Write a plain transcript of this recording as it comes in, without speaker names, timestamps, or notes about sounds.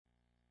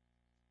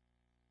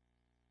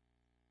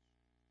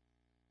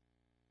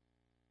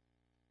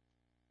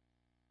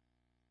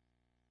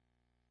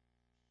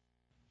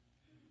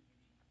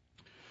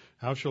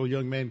How shall a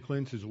young man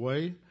cleanse his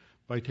way?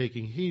 By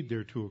taking heed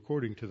thereto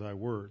according to thy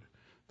word.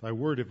 Thy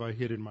word have I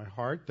hid in my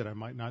heart, that I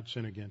might not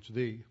sin against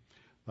thee.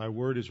 Thy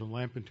word is a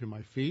lamp unto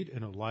my feet,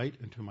 and a light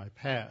unto my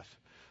path.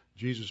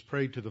 Jesus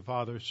prayed to the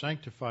Father,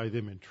 sanctify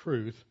them in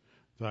truth.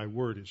 Thy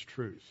word is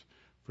truth.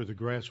 For the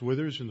grass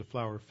withers and the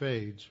flower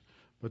fades,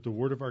 but the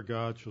word of our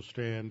God shall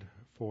stand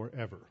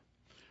forever.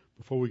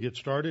 Before we get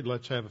started,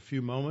 let's have a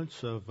few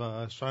moments of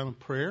silent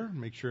prayer.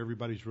 Make sure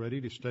everybody's ready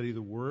to study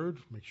the word.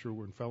 Make sure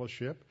we're in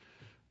fellowship,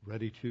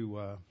 ready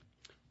to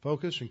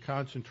focus and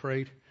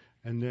concentrate,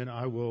 and then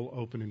I will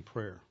open in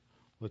prayer.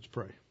 Let's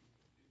pray.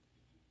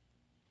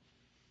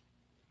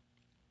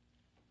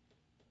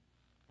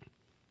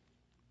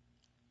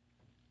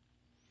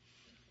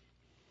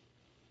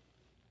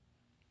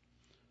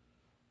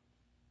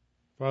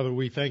 Father,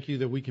 we thank you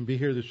that we can be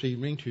here this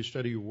evening to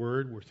study your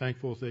word. We're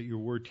thankful that your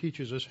word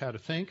teaches us how to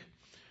think,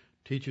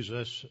 teaches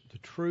us the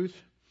truth,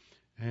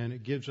 and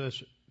it gives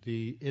us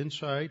the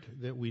insight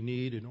that we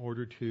need in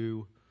order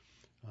to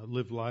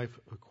live life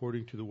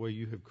according to the way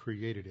you have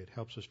created it.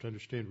 Helps us to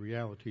understand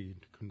reality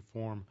and to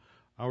conform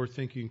our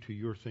thinking to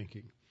your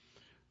thinking.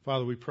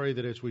 Father, we pray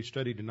that as we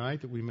study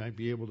tonight that we might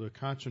be able to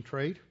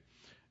concentrate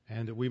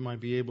and that we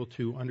might be able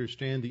to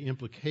understand the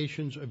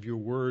implications of your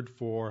word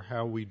for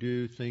how we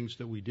do things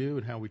that we do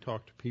and how we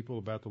talk to people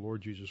about the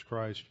Lord Jesus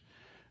Christ.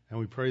 And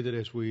we pray that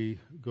as we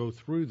go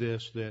through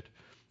this, that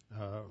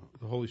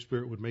the Holy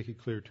Spirit would make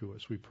it clear to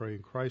us. We pray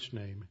in Christ's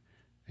name,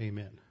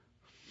 amen.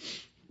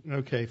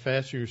 Okay,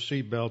 fasten your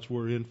seatbelts.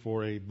 We're in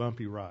for a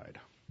bumpy ride.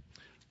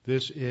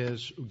 This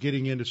is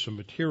getting into some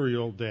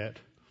material that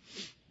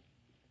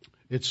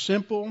it's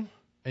simple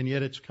and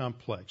yet it's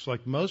complex.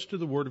 Like most of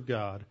the Word of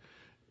God,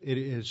 it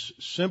is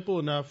simple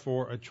enough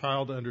for a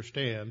child to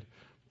understand,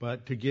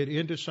 but to get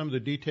into some of the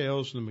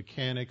details and the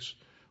mechanics,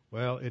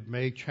 well, it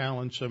may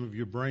challenge some of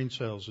your brain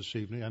cells this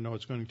evening. I know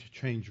it's going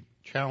to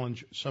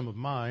challenge some of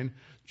mine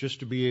just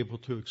to be able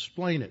to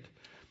explain it.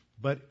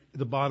 But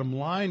the bottom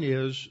line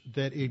is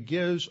that it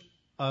gives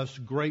us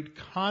great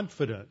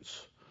confidence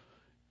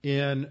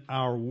in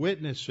our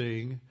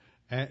witnessing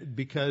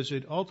because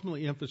it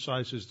ultimately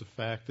emphasizes the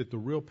fact that the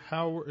real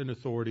power and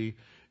authority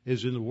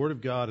is in the Word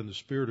of God and the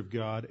Spirit of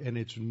God, and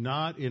it's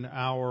not in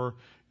our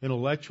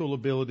intellectual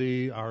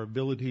ability, our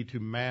ability to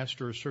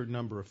master a certain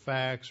number of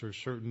facts or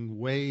certain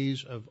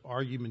ways of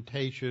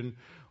argumentation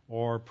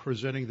or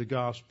presenting the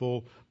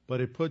gospel,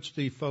 but it puts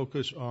the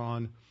focus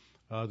on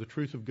the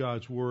truth of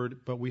God's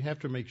Word. But we have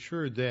to make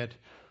sure that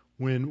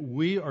when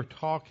we are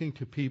talking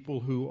to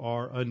people who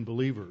are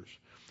unbelievers,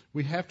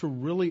 we have to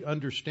really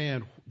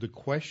understand the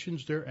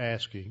questions they're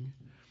asking,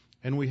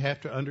 and we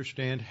have to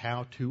understand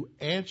how to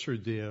answer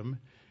them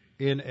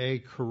in a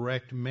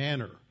correct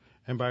manner.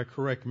 And by a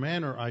correct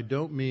manner, I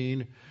don't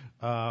mean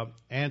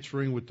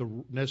answering with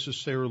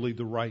necessarily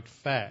the right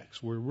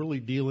facts. We're really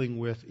dealing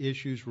with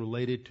issues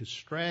related to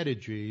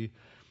strategy,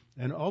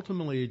 and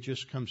ultimately it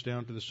just comes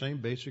down to the same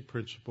basic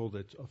principle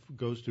that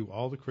goes through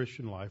all the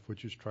Christian life,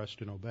 which is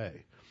trust and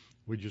obey.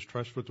 We just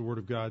trust what the Word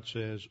of God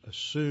says,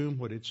 assume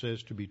what it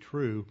says to be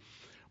true.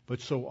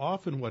 But so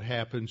often what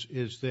happens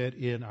is that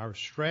in our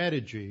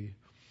strategy,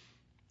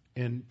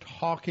 in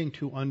talking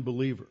to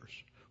unbelievers,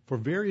 for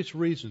various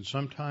reasons.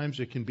 Sometimes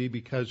it can be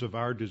because of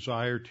our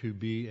desire to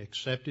be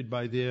accepted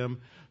by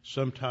them.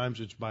 Sometimes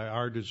it's by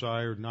our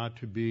desire not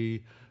to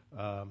be,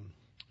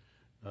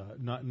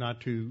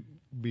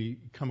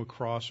 come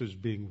across as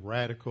being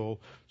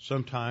radical.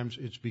 Sometimes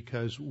it's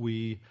because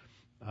we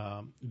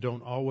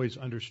don't always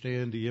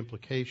understand the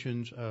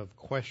implications of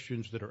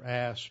questions that are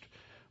asked.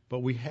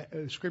 But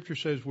Scripture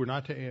says we're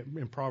not to,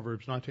 in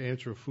Proverbs, not to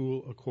answer a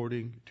fool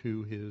according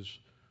to his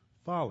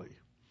folly,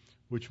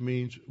 which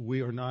means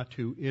we are not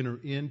to enter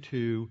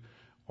into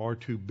or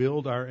to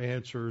build our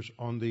answers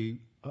on the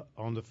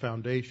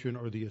foundation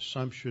or the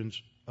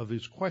assumptions of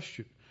his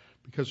question.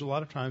 Because a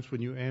lot of times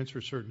when you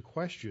answer certain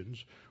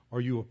questions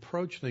or you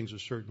approach things a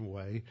certain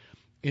way,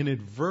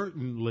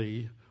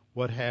 inadvertently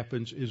what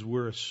happens is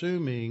we're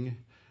assuming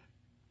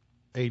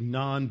a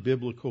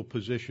non-biblical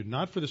position,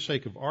 not for the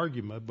sake of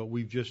argument, but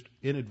we've just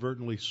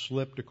inadvertently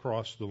slipped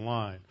across the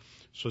line.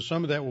 So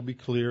some of that will be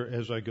clear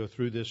as I go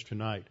through this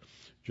tonight.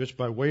 Just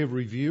by way of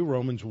review,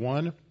 Romans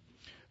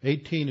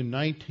 1:18 and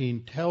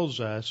 19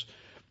 tells us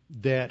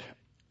that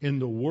in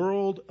the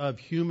world of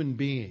human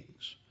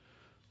beings,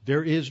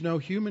 there is no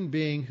human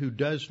being who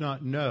does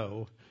not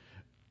know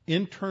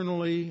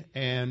internally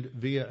and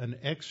via an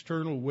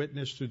external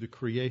witness through the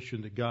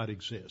creation that God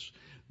exists.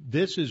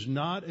 This is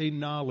not a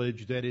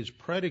knowledge that is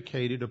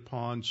predicated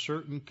upon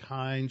certain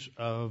kinds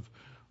of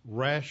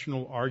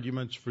rational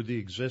arguments for the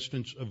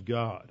existence of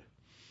God.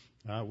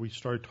 We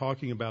started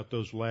talking about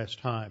those last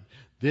time.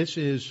 This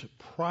is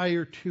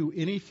prior to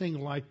anything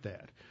like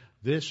that.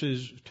 This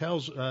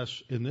tells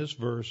us in this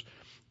verse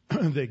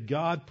that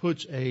God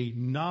puts a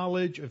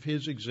knowledge of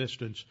his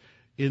existence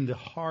in the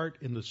heart,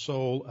 in the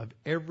soul of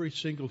every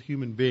single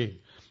human being.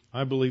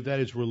 I believe that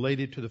is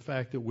related to the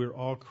fact that we're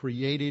all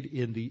created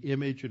in the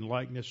image and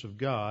likeness of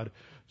God,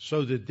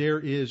 so that there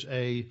is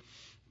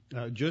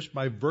just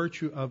by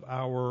virtue of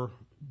our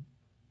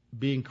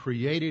being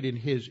created in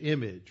His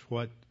image,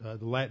 what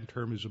the Latin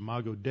term is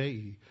imago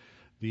Dei,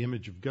 the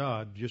image of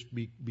God,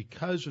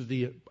 because of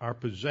our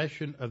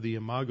possession of the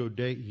imago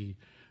Dei,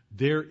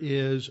 there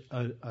is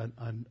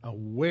an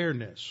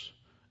awareness,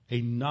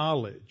 a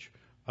knowledge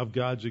of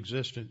God's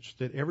existence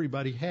that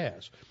everybody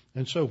has.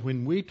 And so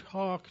when we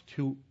talk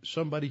to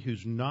somebody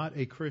who's not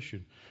a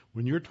Christian,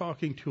 when you're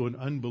talking to an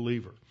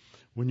unbeliever,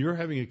 when you're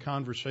having a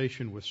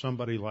conversation with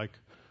somebody like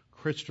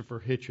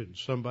Christopher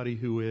Hitchens, somebody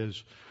who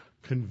is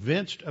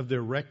convinced of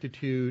their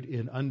rectitude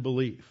in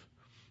unbelief,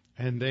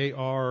 and they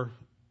are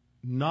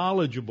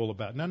knowledgeable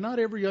about. Now, not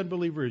every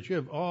unbeliever is. You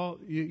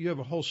have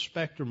a whole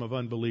spectrum of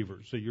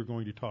unbelievers that you're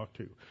going to talk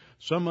to.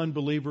 Some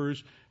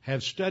unbelievers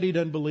have studied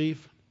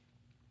unbelief.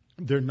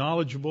 They're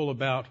knowledgeable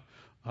about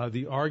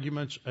the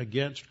arguments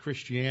against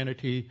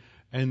Christianity,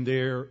 and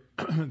they're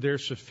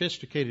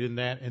sophisticated in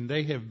that, and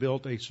they have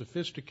built a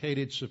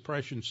sophisticated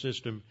suppression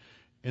system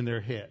in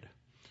their head.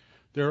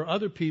 There are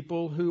other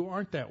people who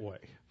aren't that way.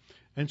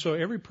 And so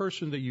every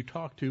person that you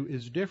talk to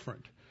is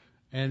different.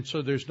 And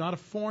so there's not a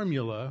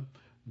formula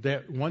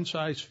that one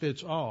size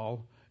fits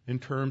all in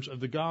terms of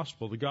the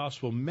gospel. The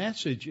gospel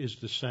message is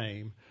the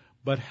same,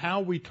 but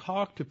how we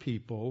talk to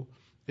people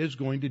is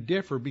going to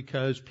differ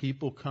because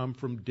people come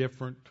from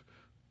different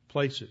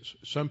places.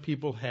 Some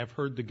people have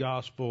heard the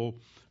gospel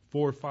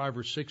 4 or 5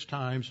 or 6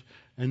 times,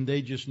 and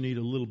they just need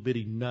a little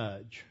bitty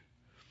nudge.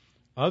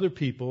 Other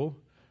people,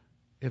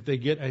 if they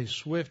get a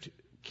swift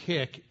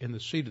kick in the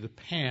seat of the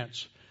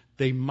pants,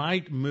 they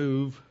might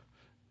move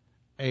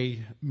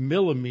a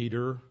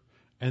millimeter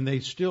and they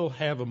still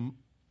have a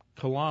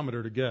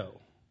kilometer to go.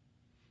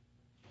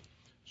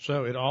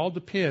 So it all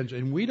depends,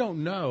 and we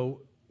don't know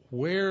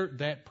where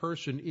that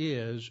person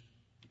is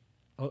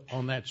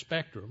on that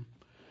spectrum.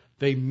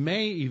 They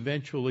may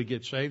eventually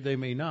get saved, they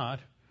may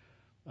not.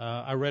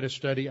 I read a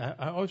study.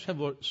 I always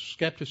have a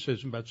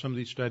skepticism about some of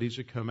these studies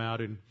that come out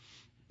in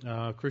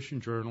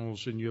Christian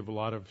journals, and you have a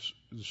lot of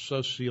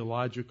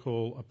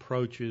sociological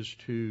approaches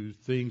to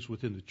things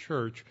within the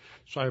church.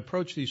 So I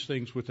approach these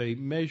things with a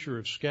measure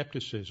of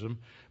skepticism.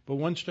 But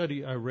one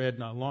study I read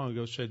not long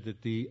ago said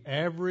that the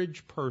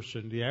average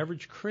person, the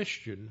average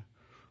Christian,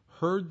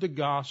 heard the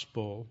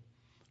gospel,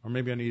 or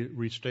maybe I need to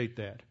restate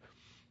that.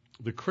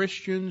 The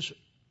Christians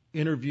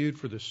interviewed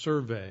for the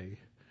survey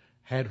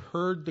had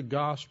heard the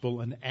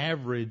gospel an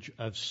average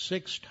of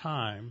 6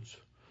 times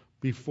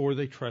before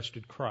they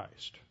trusted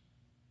Christ.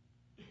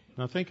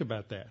 Now think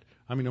about that.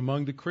 I mean,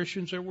 among the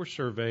Christians that were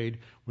surveyed,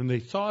 when they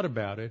thought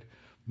about it,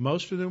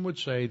 most of them would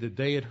say that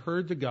they had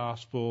heard the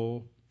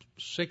gospel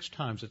 6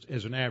 times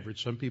as an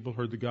average. Some people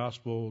heard the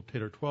gospel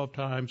 10 or 12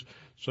 times.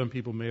 Some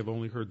people may have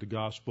only heard the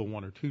gospel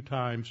 1 or 2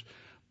 times.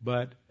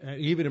 But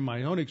even in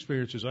my own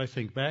experiences, I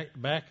think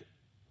back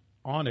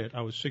on it,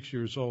 I was 6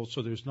 years old,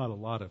 so there's not a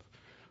lot of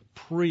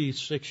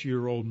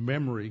pre-6-year-old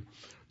memory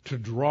to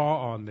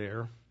draw on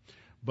there.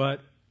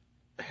 But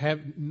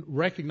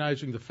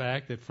recognizing the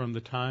fact that from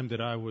the time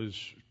that I was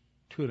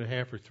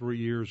 2.5 or 3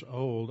 years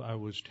old, I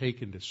was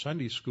taken to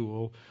Sunday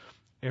school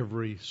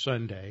every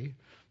Sunday,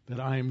 that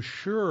I am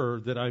sure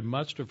that I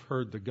must have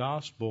heard the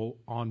gospel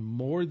on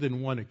more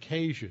than one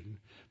occasion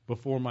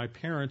before my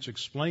parents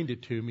explained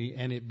it to me,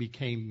 and it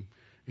became,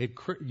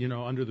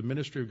 under the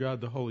ministry of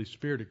God, the Holy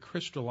Spirit, it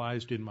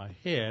crystallized in my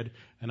head,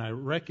 and I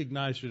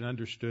recognized it,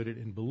 understood it,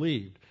 and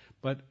believed.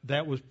 But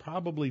that was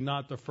probably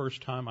not the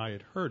first time I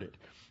had heard it.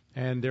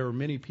 And there are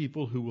many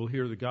people who will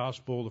hear the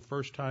gospel the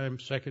first time,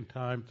 second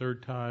time,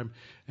 third time,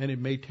 and it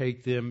may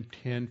take them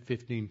 10,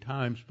 15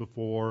 times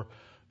before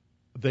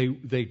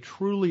they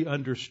truly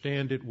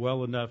understand it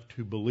well enough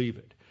to believe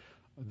it.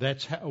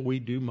 That's how we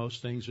do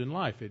most things in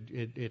life.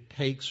 It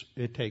takes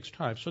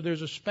time. So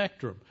there's a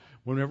spectrum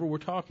whenever we're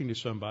talking to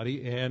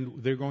somebody, and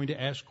they're going to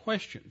ask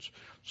questions.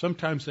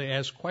 Sometimes they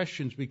ask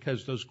questions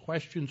because those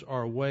questions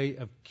are a way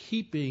of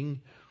keeping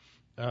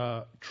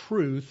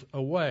truth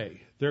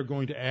away. They're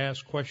going to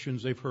ask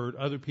questions they've heard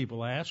other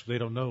people ask. They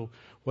don't know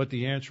what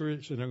the answer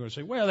is, and they're going to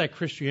say, well, that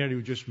Christianity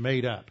was just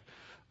made up.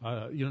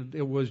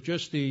 It was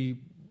just the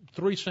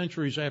 3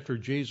 centuries after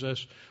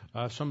Jesus,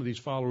 some of these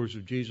followers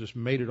of Jesus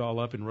made it all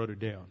up and wrote it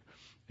down.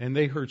 And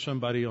they heard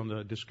somebody on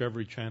the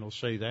Discovery Channel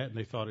say that, and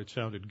they thought it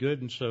sounded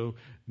good, and so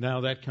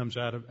now that comes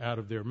out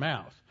of their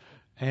mouth.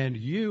 And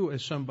you,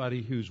 as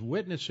somebody who's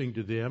witnessing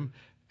to them,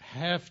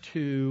 have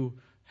to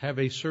have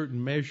a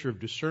certain measure of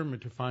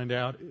discernment to find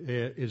out,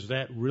 is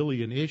that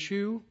really an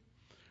issue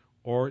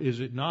or is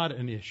it not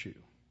an issue?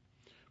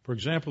 For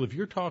example, if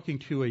you're talking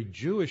to a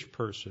Jewish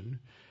person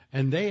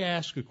and they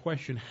ask a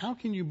question, how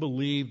can you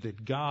believe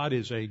that God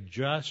is a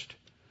just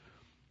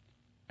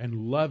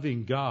and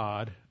loving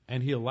God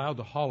and He allowed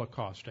the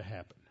Holocaust to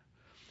happen?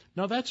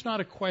 Now, that's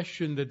not a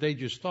question that they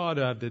just thought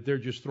of, that they're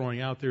just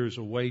throwing out there as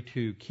a way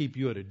to keep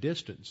you at a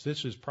distance.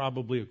 This is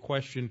probably a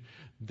question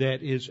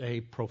that is a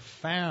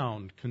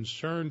profound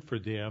concern for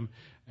them,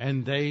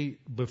 and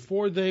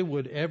before they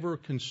would ever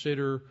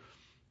consider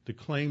the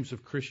claims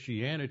of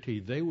Christianity,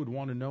 they would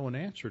want to know an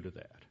answer to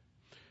that.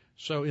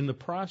 So in the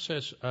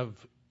process of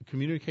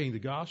communicating the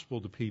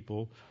gospel to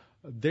people,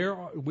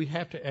 we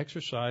have to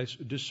exercise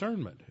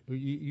discernment.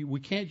 We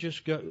can't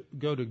just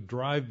go to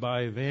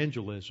drive-by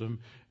evangelism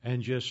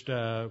and just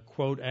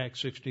quote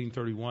Acts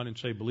 16:31 and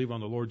say, "Believe on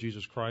the Lord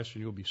Jesus Christ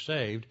and you'll be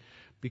saved,"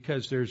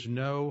 because there's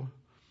no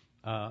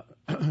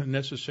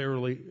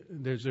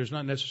there's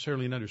not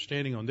necessarily an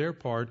understanding on their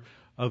part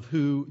of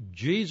who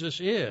Jesus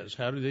is.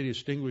 How do they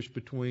distinguish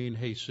between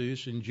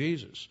Jesus and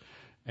Jesus?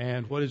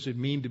 And what does it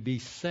mean to be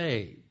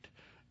saved?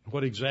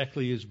 What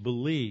exactly is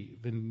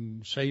believe,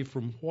 and saved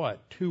from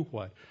what, to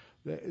what?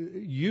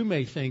 You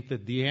may think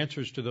that the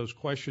answers to those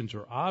questions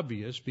are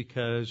obvious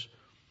because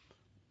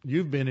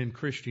you've been in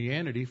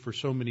Christianity for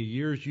so many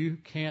years, you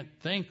can't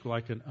think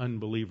like an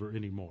unbeliever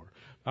anymore.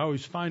 I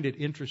always find it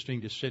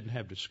interesting to sit and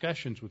have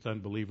discussions with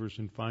unbelievers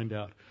and find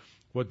out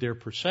what their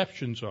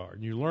perceptions are.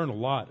 And you learn a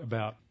lot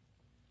about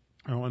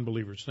how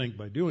unbelievers think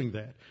by doing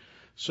that.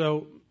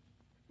 So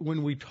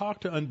when we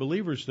talk to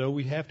unbelievers, though,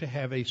 we have to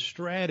have a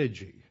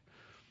strategy.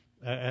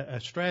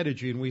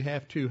 And we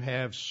have to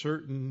have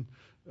certain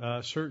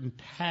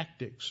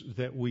tactics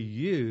that we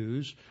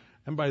use,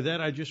 and by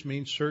that I just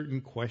mean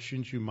certain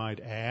questions you might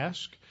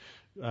ask,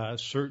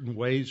 certain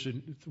ways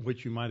in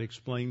which you might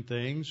explain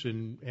things,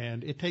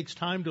 and it takes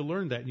time to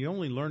learn that, and you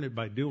only learn it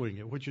by doing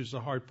it, which is the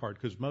hard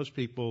part, because most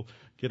people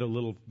get a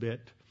little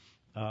bit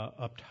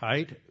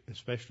uptight,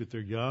 especially if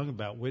they're young,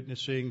 about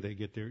witnessing. They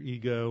get their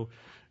ego,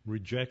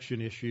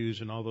 rejection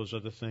issues, and all those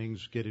other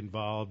things get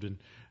involved, and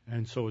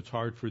so it's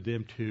hard for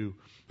them to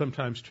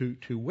sometimes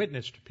to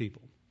witness to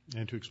people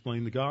and to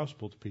explain the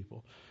gospel to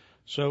people.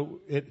 So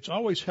it's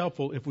always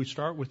helpful if we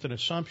start with an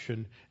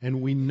assumption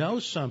and we know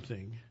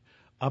something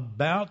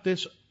about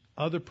this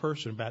other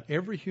person, about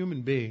every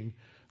human being,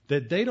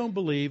 that they don't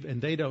believe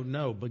and they don't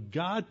know, but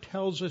God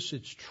tells us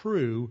it's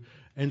true,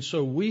 and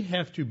so we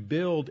have to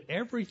build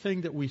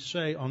everything that we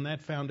say on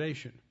that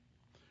foundation.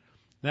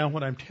 Now,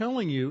 what I'm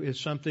telling you is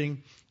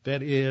something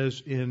that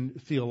is in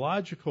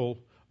theological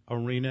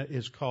arena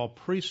is called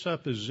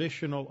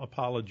presuppositional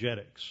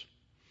apologetics,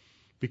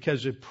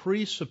 because it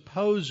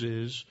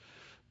presupposes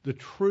the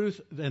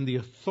truth and the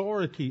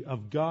authority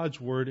of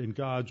God's Word and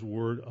God's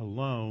Word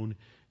alone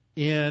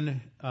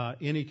in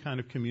any kind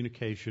of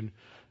communication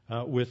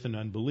with an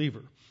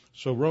unbeliever.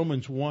 So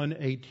Romans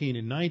 1:18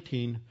 and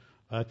 19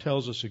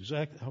 tells us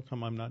exactly. How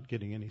come I'm not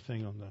getting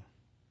anything on the...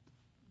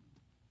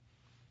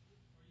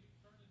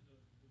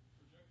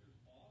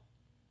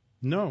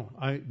 No,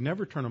 I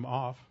never turn them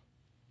off.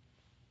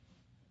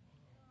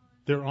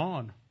 They're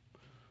on.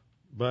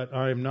 But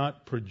I am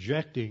not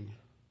projecting.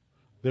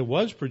 There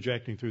was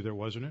projecting through there,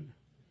 wasn't it?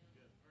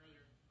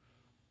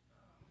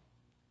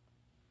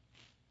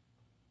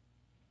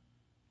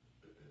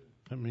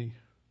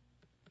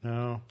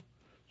 No,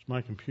 it's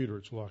my computer.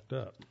 It's locked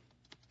up.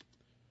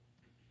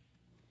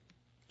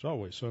 It's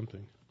always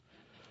something.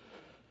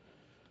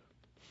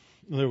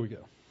 There we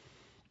go.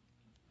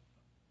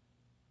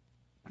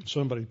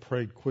 Somebody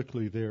prayed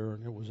quickly there,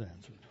 and it was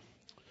answered.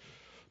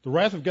 The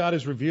wrath of God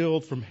is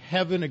revealed from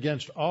heaven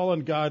against all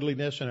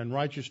ungodliness and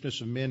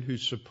unrighteousness of men who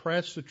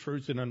suppress the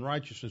truth in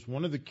unrighteousness.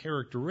 One of the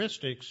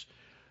characteristics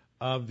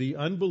of the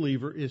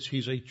unbeliever is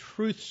he's a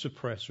truth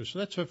suppressor. So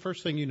that's the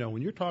first thing you know.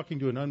 When you're talking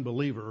to an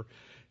unbeliever,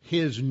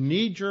 his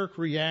knee-jerk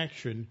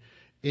reaction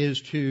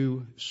is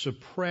to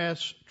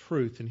suppress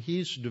truth. And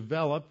he's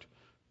developed,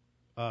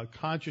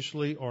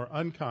 consciously or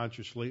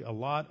unconsciously, a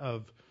lot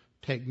of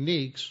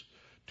techniques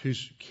to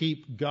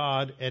keep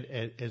God at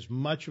as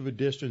much of a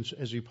distance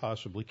as he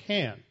possibly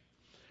can.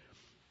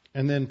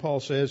 And then Paul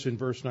says in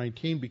verse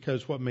 19,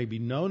 because what may be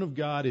known of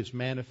God is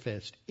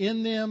manifest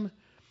in them,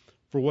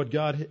 for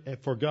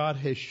God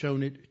has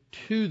shown it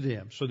to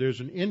them. So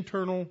there's an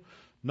internal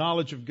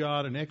knowledge of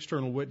God, an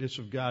external witness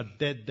of God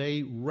that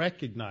they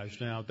recognize.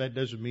 Now, that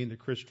doesn't mean that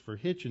Christopher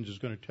Hitchens is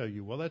going to tell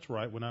you, well, that's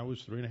right, when I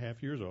was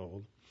 3.5 years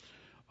old,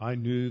 I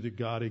knew that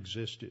God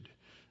existed.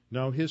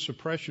 No, his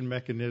suppression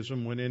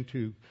mechanism went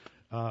into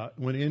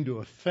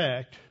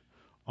effect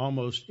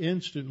almost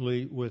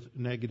instantly with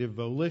negative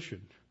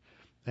volition.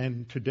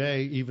 And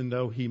today, even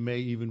though he may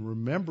even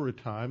remember a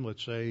time,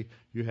 let's say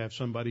you have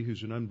somebody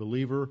who's an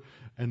unbeliever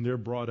and they're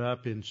brought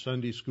up in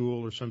Sunday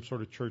school or some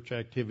sort of church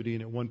activity,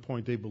 and at one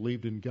point they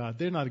believed in God,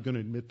 they're not going to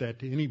admit that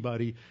to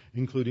anybody,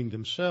 including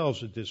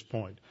themselves at this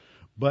point.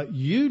 But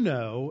you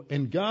know,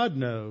 and God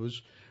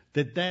knows,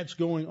 that that's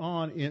going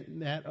on in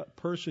that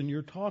person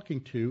you're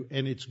talking to,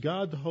 and it's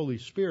God the Holy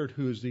Spirit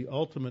who is the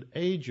ultimate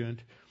agent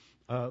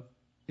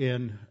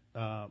in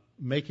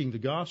making the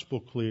gospel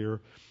clear.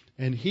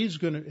 And he's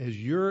going to,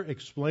 as you're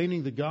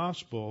explaining the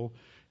gospel,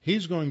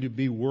 he's going to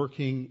be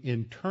working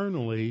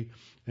internally,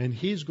 and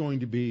he's going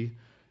to be,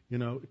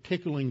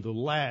 tickling the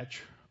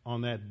latch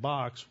on that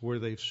box where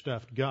they've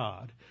stuffed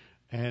God,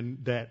 and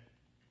that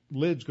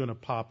lid's going to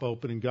pop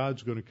open, and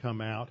God's going to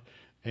come out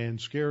and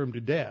scare him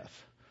to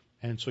death.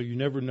 And so you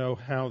never know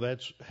how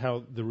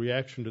the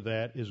reaction to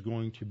that is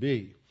going to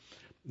be.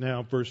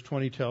 Now, verse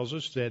 20 tells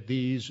us that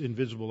these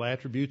invisible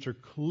attributes are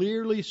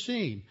clearly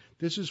seen.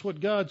 This is what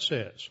God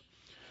says.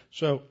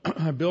 So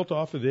I built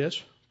off of this,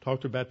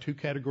 talked about two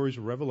categories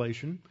of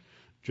revelation.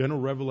 general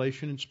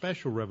revelation and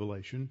special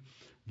revelation.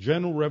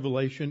 General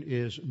revelation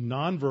is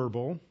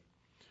nonverbal.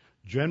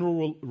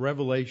 General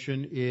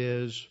revelation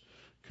is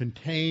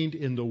contained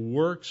in the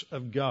works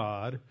of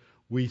God.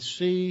 We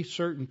see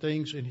certain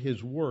things in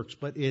His works,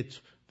 but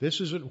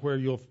this isn't where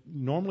you'll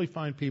normally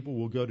find people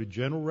will go to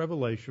general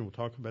revelation. We'll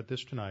talk about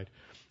this tonight.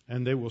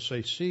 And they will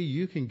say, see,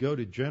 you can go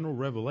to general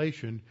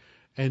revelation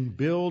and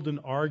build an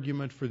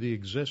argument for the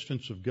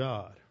existence of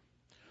God.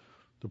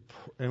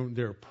 And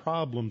there are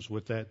problems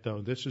with that,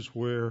 though. This is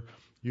where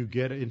you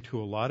get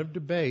into a lot of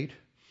debate.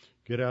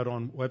 Get out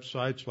on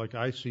websites like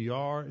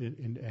ICR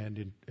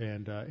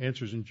and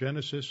Answers in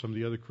Genesis, some of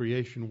the other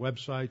creation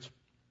websites,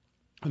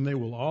 and they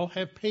will all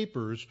have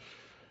papers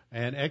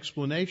and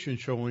explanations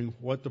showing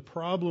what the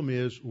problem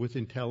is with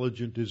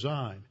intelligent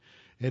design.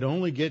 It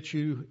only gets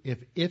you,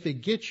 if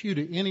it gets you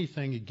to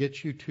anything, it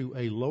gets you to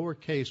a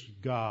lowercase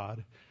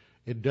God.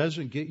 It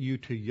doesn't get you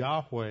to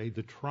Yahweh,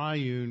 the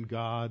triune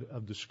God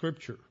of the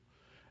Scripture.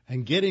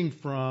 And getting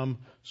from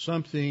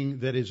something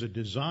that is a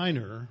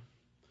designer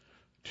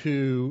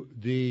to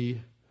the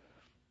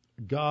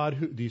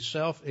God, the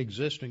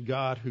self-existent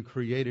God who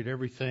created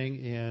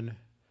everything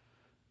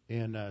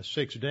in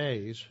 6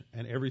 days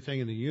and everything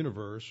in the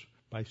universe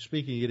by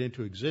speaking it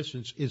into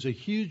existence is a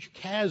huge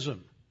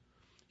chasm.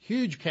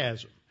 Huge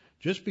chasm.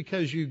 Just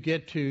because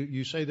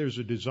you say there's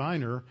a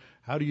designer,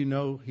 how do you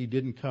know he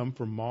didn't come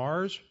from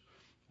Mars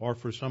or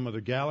for some other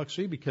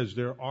galaxy? Because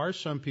there are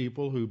some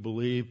people who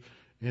believe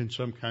in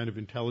some kind of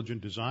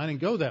intelligent design and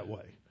go that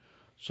way.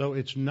 So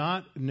it's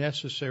not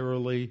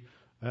necessarily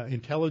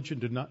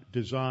intelligent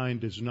design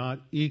does not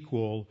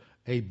equal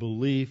a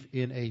belief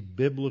in a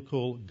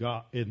biblical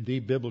God, in the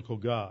biblical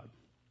God.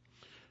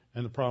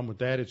 And the problem with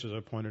that is, as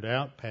I pointed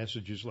out,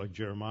 passages like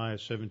Jeremiah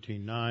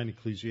 17:9,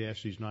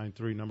 Ecclesiastes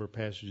 9:3, number of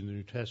passages in the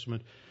New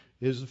Testament,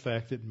 is the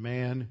fact that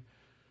man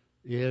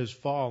is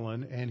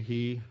fallen and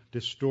he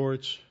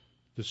distorts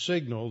the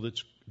signal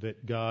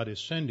that God is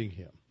sending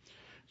him.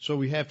 So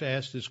we have to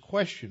ask this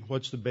question: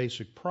 what's the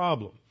basic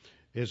problem?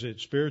 Is it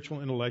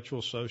spiritual,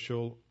 intellectual,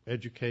 social,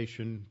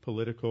 education,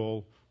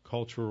 political,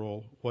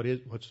 cultural?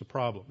 What's the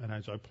problem? And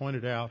as I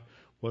pointed out,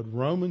 what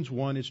Romans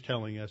 1 is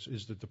telling us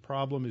is that the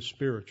problem is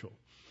spiritual.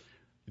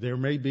 There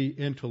may be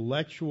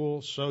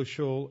intellectual,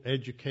 social,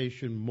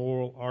 education,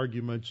 moral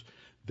arguments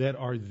that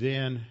are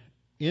then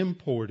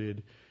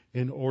imported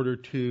in order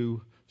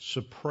to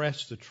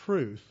suppress the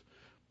truth.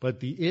 But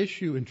the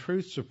issue in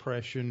truth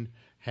suppression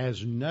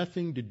has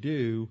nothing to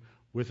do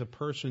with a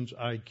person's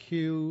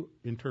IQ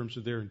in terms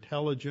of their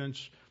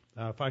intelligence.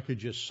 If I could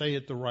just say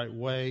it the right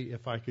way,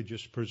 if I could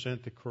just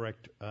present the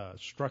correct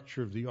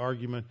structure of the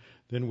argument,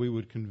 then we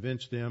would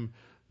convince them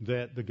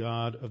that the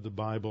God of the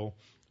Bible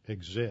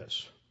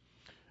exists.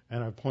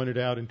 And I've pointed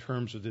out in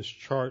terms of this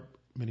chart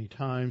many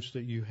times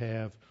that you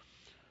have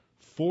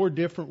 4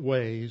 different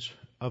ways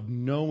of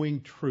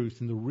knowing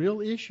truth. And the real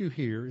issue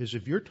here is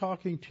if you're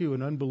talking to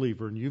an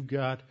unbeliever and you've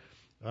got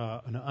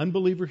an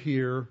unbeliever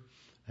here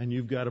and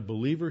you've got a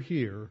believer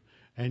here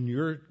and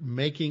you're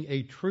making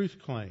a truth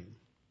claim,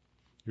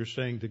 you're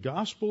saying the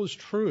gospel is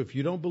true. If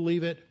you don't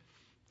believe it,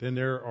 then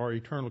there are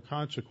eternal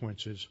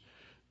consequences.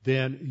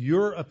 Then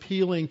you're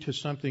appealing to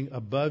something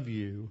above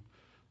you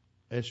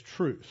as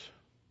truth.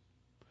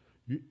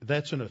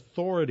 That's an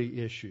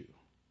authority issue.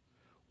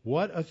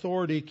 What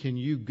authority can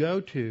you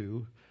go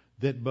to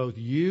that both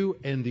you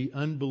and the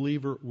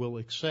unbeliever will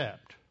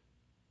accept?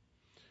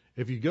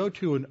 If you go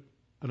to an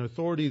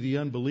authority the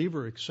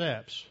unbeliever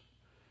accepts,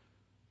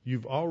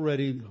 you've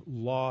already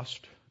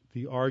lost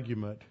the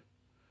argument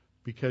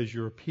because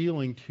you're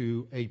appealing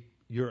to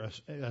you're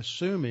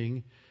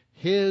assuming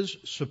his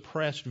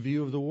suppressed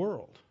view of the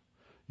world.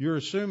 You're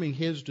assuming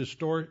his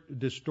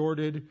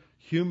distorted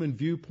human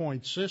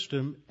viewpoint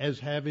system as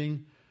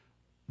having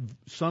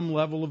some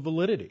level of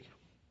validity.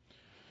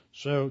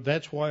 So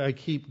that's why I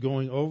keep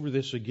going over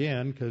this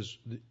again, because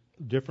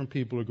different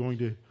people are going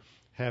to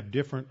have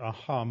different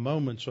aha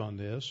moments on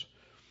this.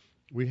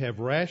 We have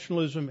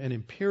rationalism and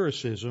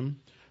empiricism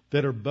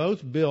that are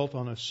both built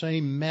on a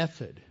same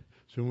method.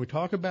 So when we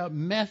talk about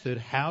method,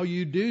 how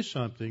you do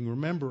something,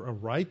 remember, a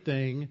right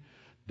thing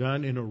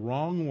done in a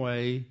wrong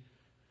way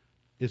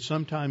is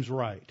sometimes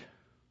right,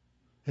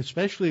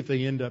 especially if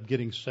they end up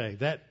getting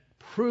saved. That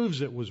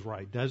proves it was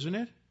right, doesn't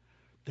it?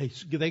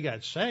 They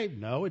got saved.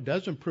 No, it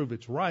doesn't prove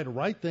it's right. A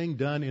right thing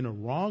done in a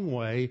wrong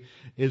way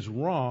is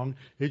wrong.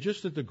 It's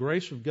just that the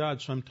grace of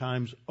God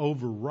sometimes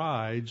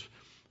overrides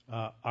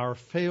our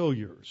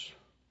failures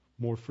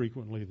more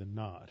frequently than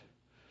not.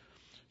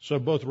 So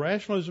both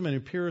rationalism and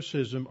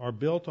empiricism are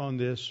built on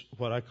this,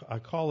 what I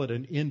call it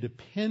an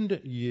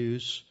independent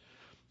use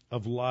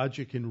of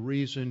logic and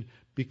reason,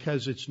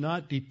 because it's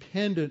not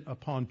dependent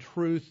upon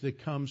truth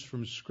that comes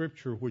from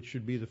Scripture, which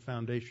should be the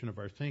foundation of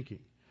our thinking.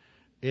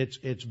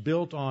 It's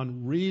built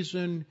on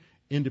reason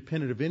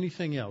independent of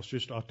anything else,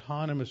 just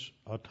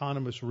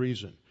autonomous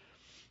reason.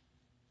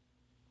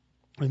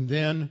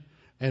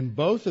 And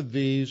both of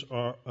these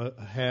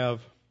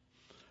have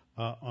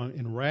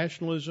in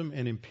rationalism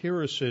and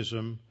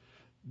empiricism,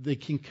 they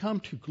can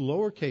come to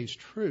lowercase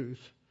truth,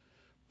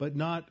 but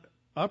not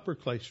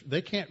uppercase.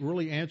 They can't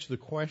really answer the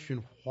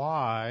question,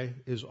 why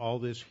is all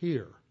this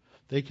here?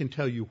 They can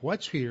tell you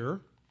what's here.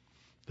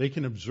 They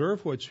can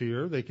observe what's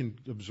here. They can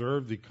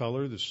observe the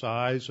color, the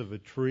size of a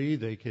tree.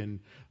 They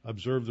can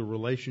observe the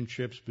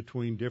relationships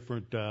between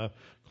different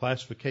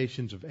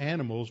classifications of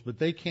animals, but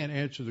they can't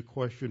answer the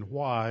question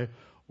why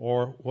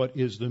or what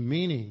is the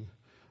meaning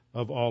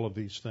of all of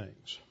these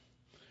things.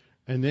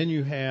 And then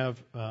you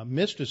have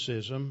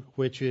mysticism,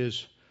 which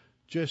is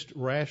just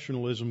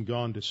rationalism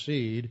gone to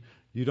seed.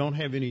 You don't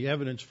have any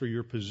evidence for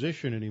your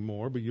position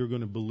anymore, but you're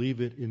going to believe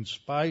it in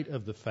spite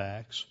of the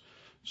facts.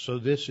 So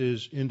this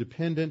is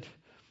independent.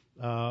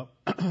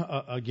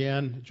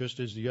 Again, just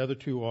as the other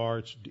two are,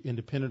 it's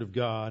independent of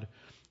God.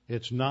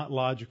 It's not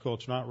logical,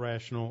 it's not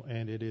rational,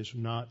 and it is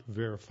not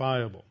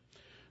verifiable.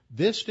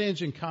 This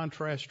stands in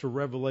contrast to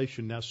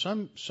Revelation. Now,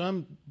 some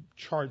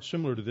charts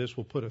similar to this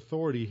will put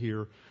authority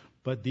here,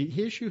 but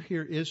the issue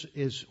here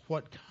is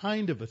what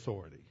kind of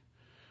authority.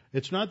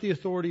 It's not the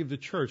authority of the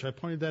church. I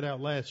pointed that out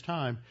last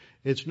time.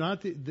 It's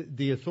not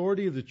the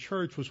authority of the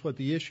church was what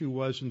the issue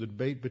was in the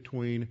debate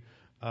between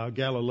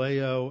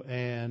Galileo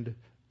and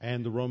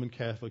the Roman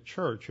Catholic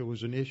Church. It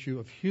was an issue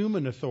of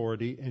human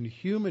authority and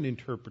human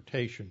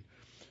interpretation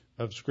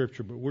of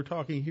Scripture. But we're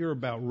talking here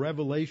about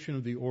revelation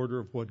of the order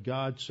of what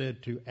God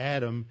said to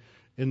Adam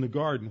in the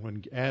garden.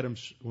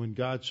 When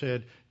God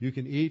said, you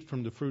can eat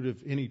from the fruit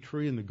of any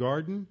tree in the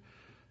garden,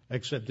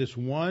 except this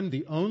one,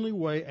 the only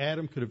way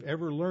Adam could have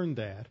ever learned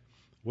that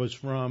was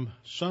from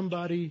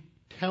somebody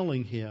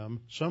telling him,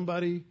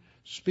 somebody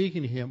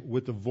speaking to him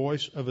with the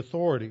voice of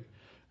authority.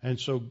 And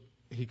so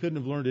he couldn't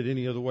have learned it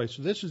any other way.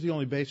 So this is the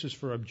only basis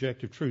for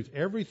objective truth.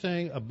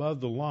 Everything above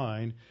the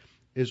line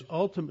is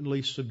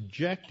ultimately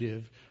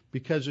subjective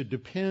because it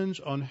depends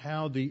on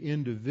how the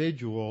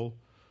individual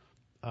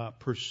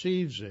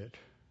perceives it,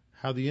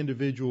 how the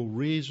individual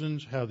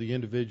reasons, how the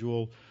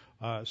individual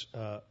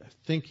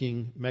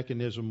thinking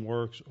mechanism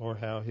works, or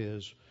how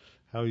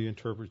he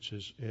interprets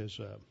his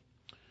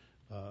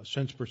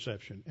sense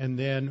perception. And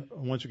then,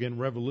 once again,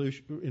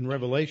 in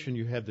Revelation,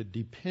 you have the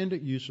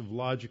dependent use of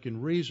logic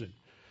and reason.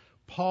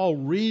 Paul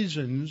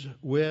reasons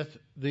with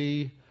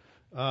the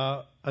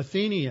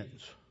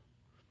Athenians.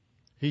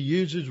 He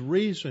uses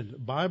reason. The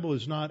Bible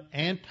is not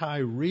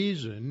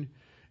anti-reason.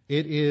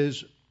 It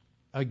is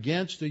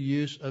against the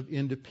use of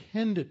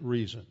independent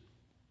reason.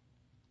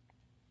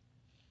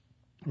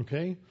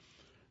 Okay?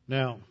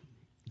 Now,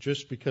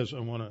 just because I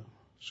want to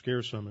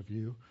scare some of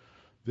you,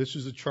 this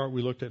is the chart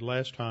we looked at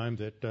last time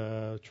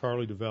that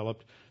Charlie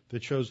developed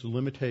that shows the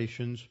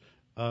limitations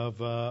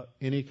of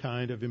any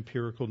kind of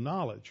empirical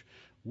knowledge.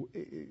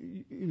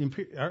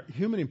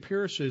 Human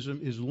empiricism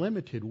is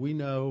limited. We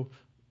know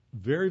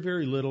very,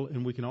 very little,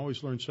 and we can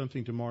always learn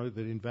something tomorrow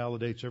that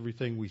invalidates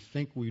everything we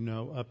think we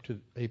know up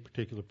to a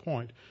particular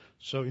point.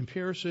 So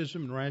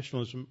empiricism and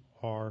rationalism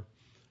are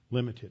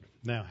limited.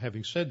 Now,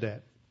 having said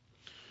that,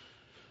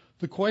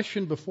 the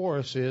question before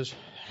us is,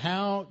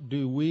 how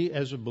do we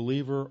as a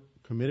believer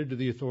committed to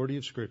the authority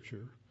of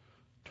Scripture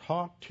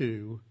talk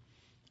to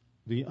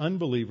the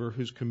unbeliever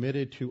who's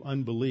committed to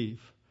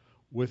unbelief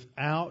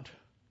without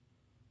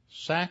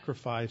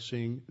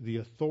sacrificing the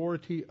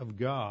authority of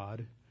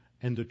God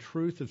and the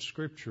truth of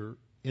Scripture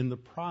in the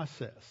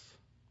process?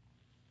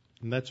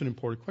 And that's an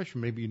important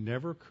question. Maybe it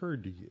never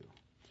occurred to you.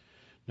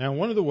 Now,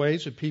 one of the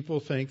ways that people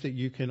think that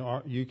you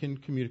can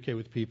communicate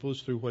with people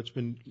is through what's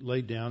been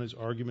laid down as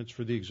arguments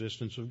for the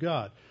existence of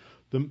God.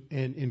 And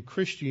in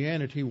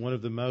Christianity, one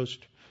of the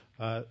most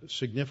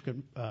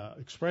significant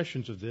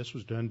expressions of this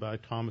was done by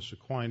Thomas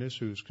Aquinas,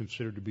 who is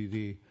considered to be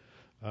the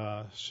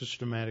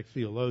systematic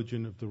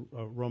theologian of the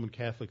Roman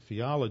Catholic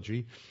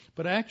theology.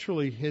 But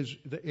actually,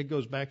 it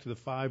goes back to the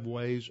 5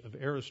 ways of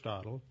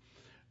Aristotle.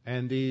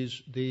 And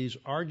these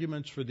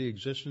arguments for the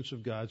existence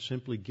of God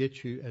simply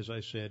get you, as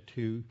I said,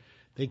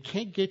 they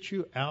can't get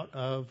you out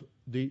of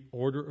the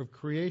order of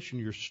creation.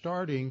 You're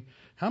starting,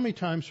 how many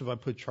times have I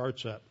put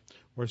charts up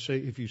where I say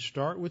if you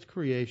start with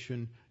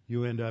creation,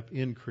 you end up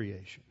in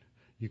creation.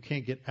 You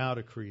can't get out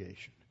of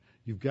creation.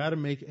 You've got to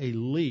make a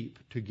leap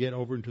to get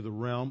over into the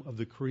realm of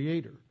the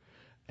Creator.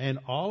 And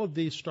all of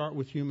these start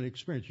with human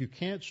experience. You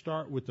can't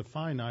start with the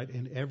finite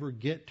and ever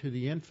get to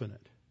the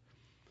infinite.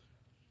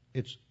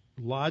 It's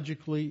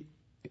logically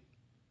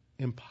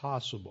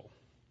impossible.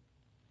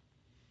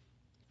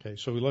 Okay,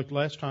 so we looked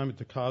last time at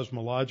the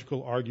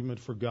cosmological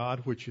argument for God,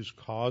 which is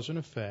cause and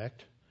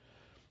effect.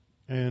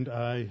 And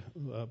I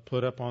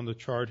put up on the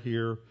chart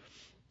here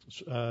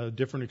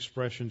different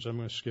expressions. I'm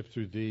going to skip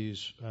through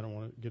these. I don't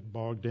want to get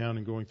bogged down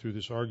in going through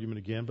this argument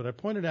again. But I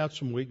pointed out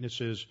some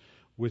weaknesses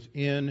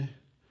within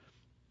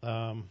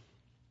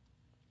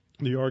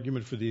the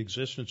argument for the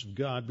existence of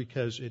God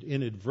because it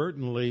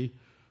inadvertently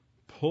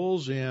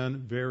pulls in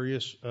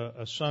various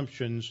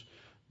assumptions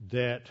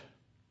that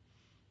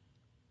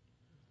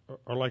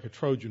are like a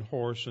Trojan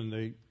horse, and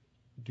they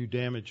do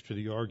damage to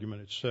the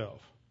argument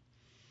itself.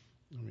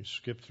 Let me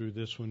skip through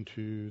this one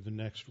to the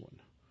next one.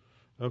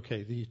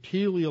 Okay, the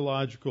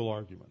teleological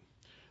argument.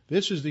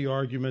 This is the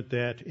argument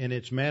that in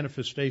its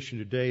manifestation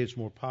today is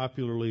more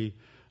popularly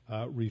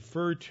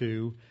referred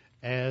to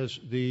as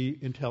the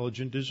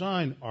intelligent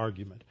design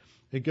argument.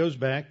 It goes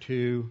back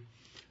to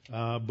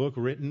a book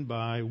written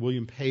by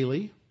William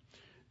Paley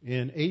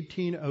in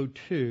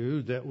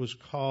 1802 that was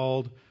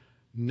called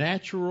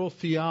Natural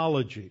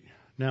Theology.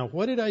 Now,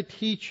 what did I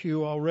teach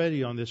you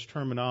already on this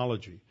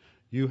terminology?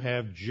 You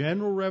have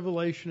general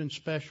revelation and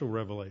special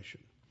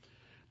revelation.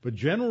 But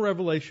general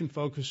revelation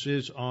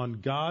focuses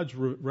on God's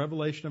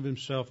revelation of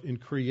himself in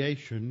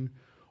creation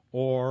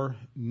or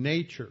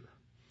nature.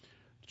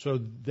 So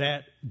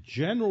that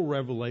general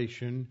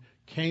revelation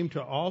came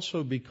to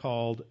also be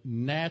called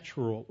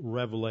natural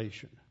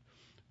revelation.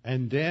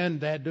 And then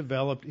that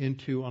developed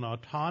into an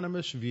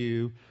autonomous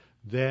view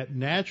that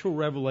natural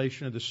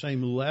revelation at the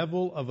same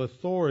level of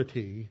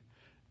authority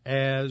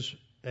as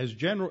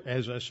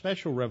a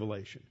special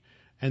revelation.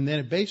 And then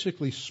it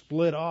basically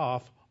split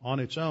off on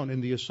its own.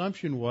 And the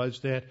assumption was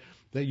that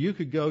you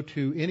could go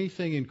to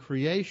anything in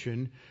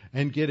creation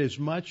and get as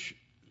much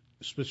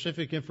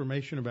specific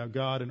information about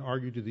God and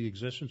argue to the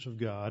existence of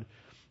God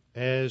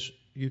as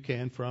you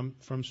can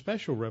from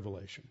special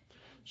revelation.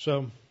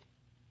 So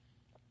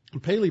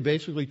Paley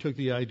basically took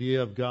the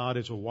idea of God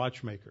as a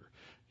watchmaker.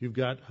 You've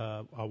got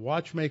a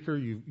watchmaker,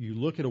 you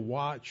look at a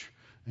watch,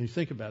 and you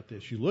think about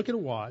this. You look at a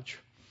watch,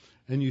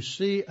 and you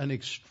see an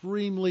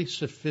extremely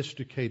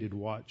sophisticated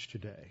watch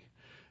today.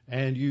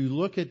 And you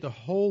look at the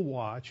whole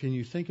watch, and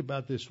you think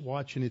about this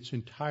watch in its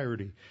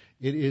entirety.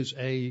 It is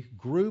a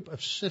group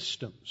of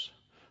systems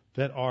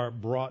that are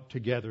brought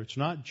together. It's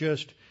not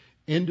just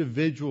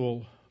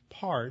individual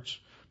parts,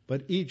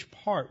 but each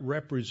part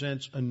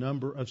represents a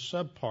number of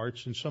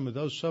subparts, and some of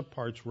those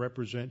subparts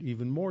represent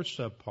even more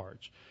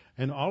subparts.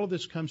 And all of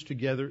this comes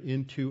together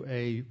into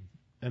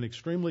an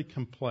extremely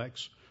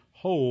complex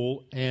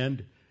whole,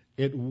 and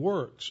it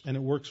works, and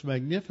it works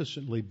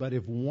magnificently. But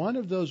if one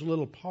of those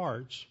little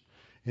parts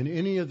in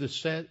any of the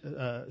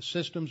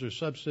systems or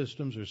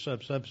subsystems or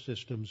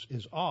subsystems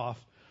is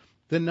off,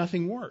 then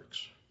nothing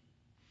works.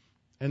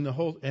 And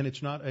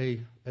it's not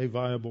a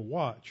viable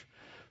watch.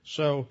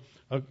 So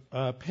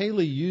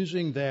Paley,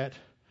 using that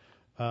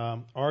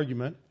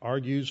argument,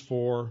 argues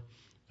for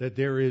that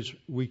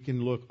we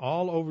can look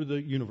all over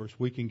the universe.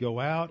 We can go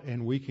out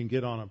and we can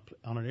get on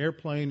an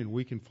airplane and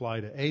we can fly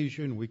to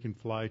Asia and we can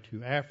fly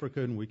to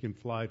Africa and we can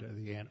fly to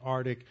the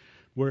Antarctic.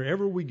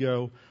 Wherever we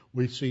go,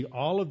 we see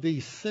all of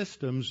these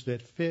systems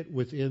that fit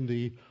within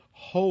the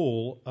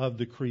whole of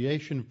the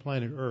creation of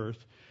planet Earth,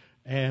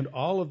 and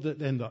all of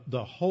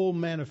the whole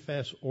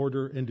manifest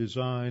order and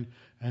design,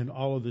 and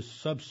all of the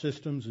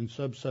subsystems and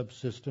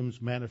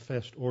subsystems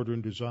manifest order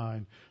and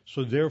design.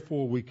 So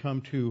therefore, we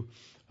come to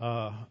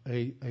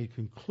a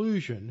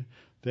conclusion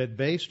that,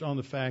 based on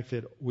the fact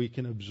that we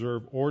can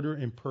observe order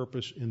and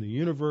purpose in the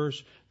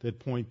universe, that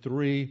point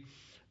 3,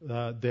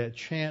 that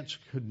chance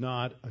could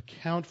not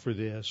account for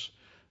this.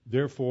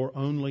 Therefore,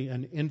 only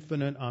an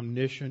infinite,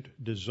 omniscient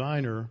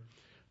designer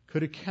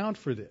could account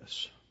for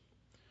this.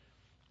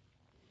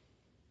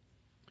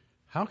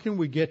 How can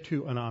we get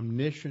to an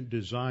omniscient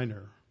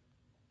designer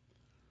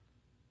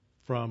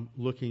from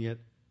looking at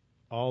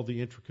all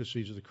the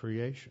intricacies of the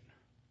creation?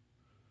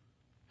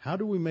 How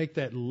do we make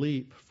that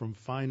leap from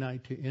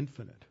finite to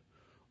infinite?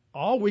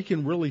 All we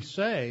can really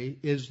say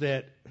is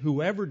that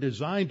whoever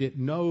designed it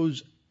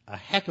knows a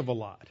heck of a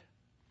lot.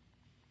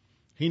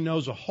 He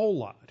knows a whole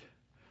lot.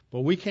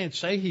 But we can't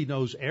say he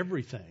knows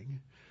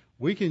everything.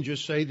 We can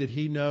just say that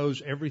he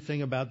knows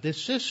everything about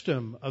this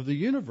system of the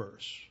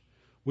universe.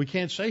 We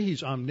can't say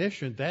he's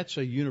omniscient. That's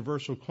a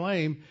universal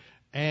claim.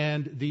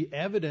 And the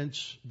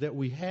evidence that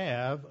we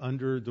have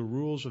under the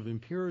rules of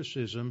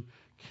empiricism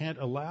can't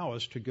allow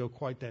us to go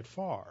quite that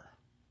far,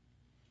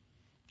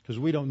 because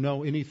we don't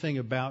know anything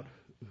about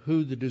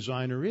who the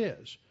designer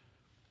is.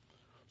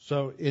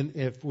 So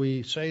if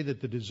we say that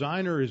the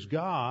designer is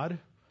God,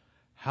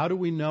 how do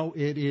we know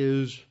it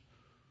is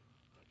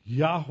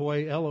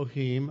Yahweh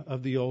Elohim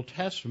of the Old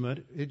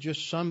Testament? It's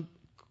just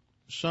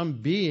some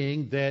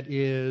being that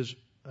is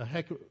a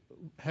heck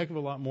of a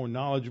lot more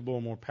knowledgeable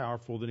and more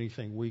powerful than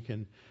anything we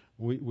can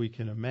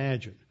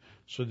imagine.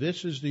 So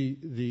this is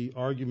the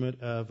argument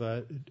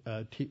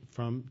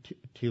from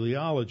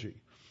teleology.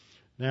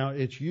 Now,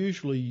 it's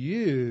usually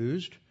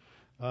used.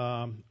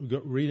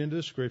 Read into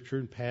the Scripture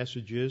and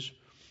passages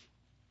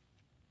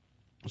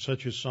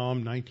such as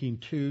Psalm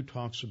 19:2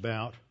 talks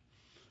about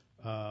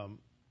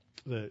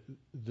that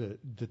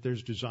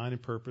there's design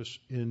and purpose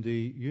in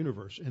the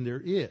universe, and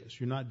there is.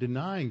 You're not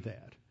denying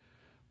that.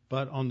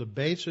 But on the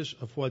basis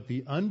of what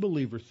the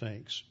unbeliever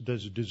thinks,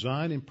 does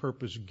design and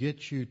purpose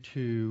get you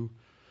to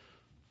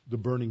the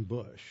burning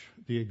bush,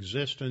 the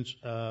existence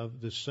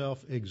of the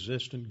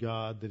self-existent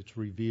God that's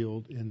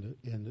revealed in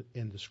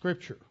the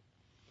Scripture?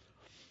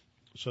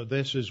 So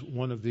this is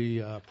one of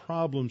the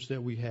problems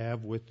that we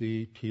have with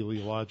the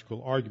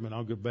teleological argument.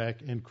 I'll go back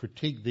and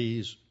critique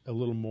these a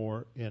little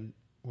more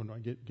when I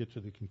get to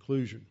the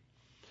conclusion.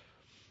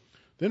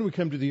 Then we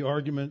come to the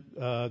argument,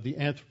 the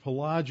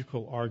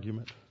anthropological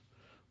argument,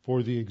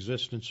 for the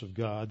existence of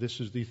God. This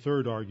is the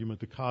third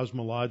argument, the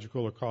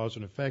cosmological or cause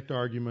and effect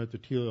argument, the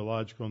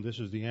teleological, and this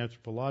is the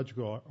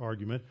anthropological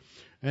argument.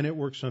 And it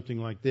works something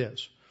like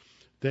this,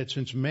 that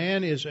since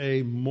man is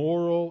a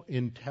moral,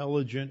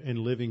 intelligent, and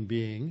living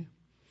being,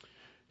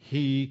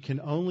 he can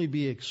only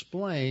be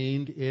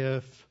explained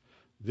if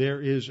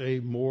there is a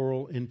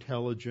moral,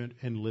 intelligent,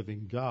 and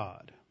living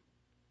God.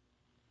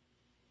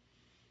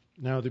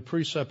 Now, the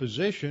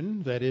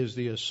presupposition, that is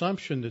the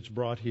assumption that's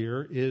brought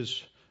here,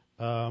 is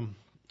that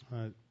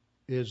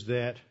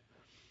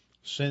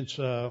since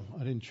I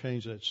didn't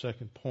change that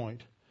second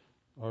point,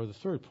 or the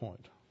third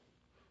point,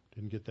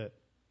 didn't get that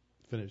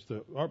finished.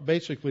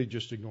 Basically,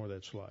 just ignore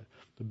that slide.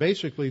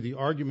 Basically, the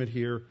argument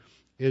here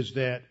is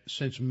that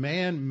since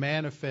man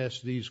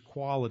manifests these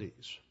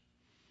qualities,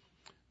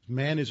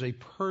 man is a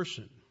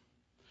person,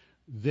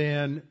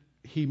 then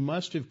he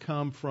must have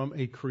come from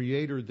a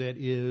creator that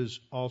is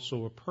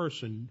also a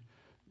person.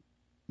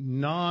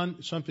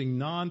 Something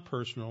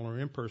non-personal or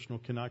impersonal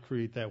cannot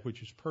create that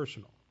which is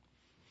personal.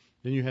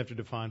 Then you have to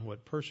define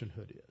what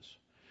personhood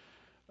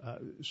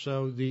is.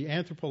 So the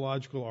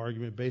anthropological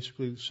argument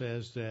basically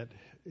says that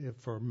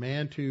for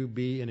man to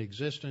be in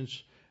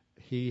existence,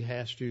 he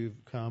has to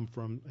come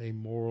from a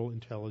moral,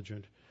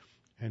 intelligent,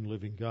 and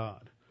living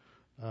God.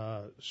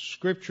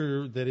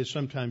 Scripture that is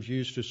sometimes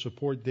used to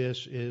support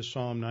this is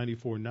Psalm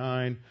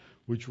 94:9,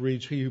 which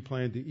reads, "He who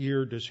planted the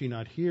ear, does he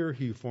not hear?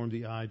 He who formed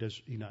the eye,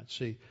 does he not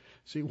see?"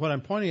 See, what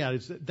I'm pointing out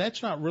is that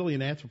that's not really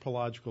an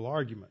anthropological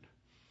argument.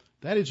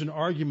 That is an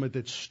argument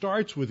that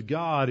starts with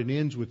God and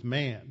ends with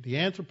man. The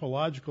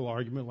anthropological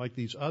argument, like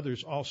these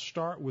others, all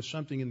start with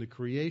something in the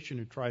creation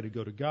and try to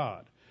go to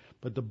God.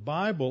 But the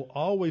Bible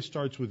always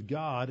starts with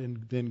God and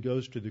then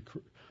goes to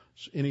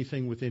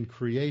anything within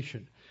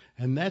creation.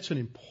 And that's an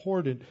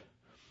important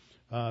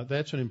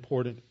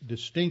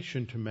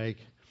distinction to make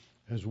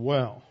as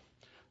well.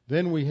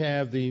 Then we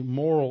have the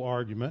moral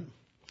argument.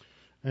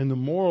 And the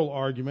moral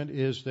argument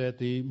is that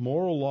the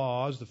moral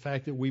laws, the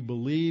fact that we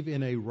believe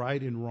in a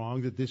right and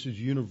wrong, that this is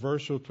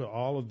universal to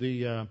all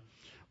the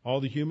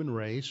human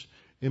race,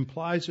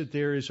 implies that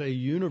there is a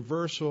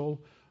universal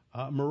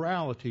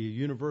morality, a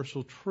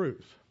universal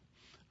truth,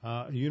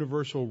 a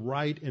universal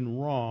right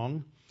and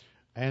wrong.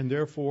 And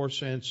therefore,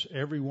 since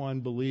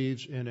everyone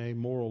believes in a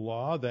moral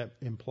law, that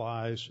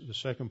implies the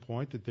second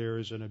point, that there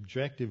is an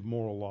objective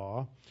moral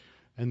law,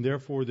 and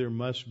therefore there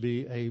must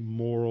be a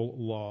moral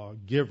law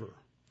giver.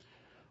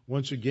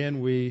 Once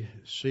again, we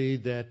see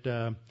that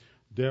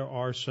there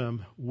are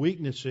some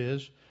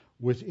weaknesses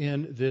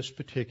within this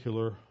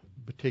particular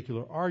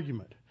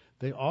argument.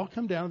 They all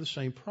come down to the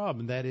same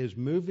problem, that is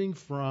moving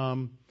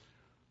from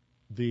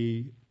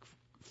the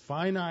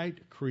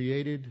finite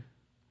created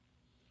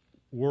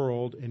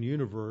world and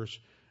universe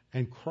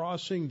and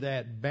crossing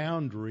that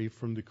boundary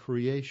from the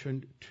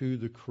creation to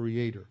the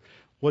Creator.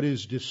 What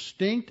is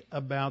distinct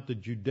about the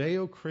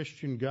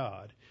Judeo-Christian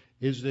God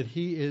is that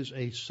He is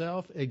a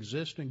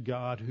self-existent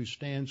God who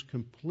stands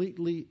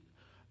completely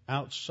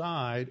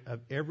outside of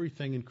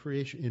everything in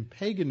creation. In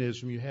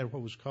paganism, you had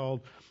what was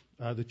called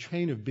the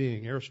chain of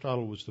being.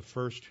 Aristotle was the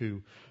first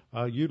to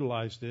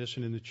utilize this.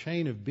 And in the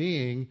chain of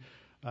being,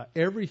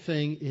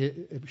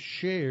 everything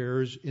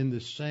shares in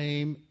the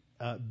same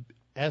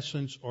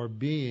essence or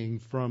being,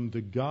 from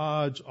the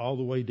gods all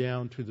the way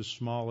down to the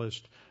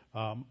smallest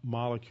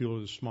molecule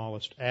or the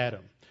smallest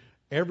atom.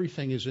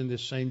 Everything is in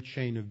this same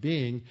chain of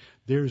being.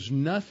 There's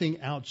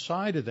nothing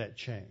outside of that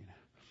chain.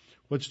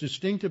 What's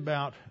distinct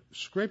about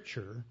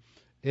Scripture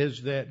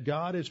is that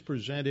God is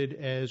presented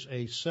as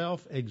a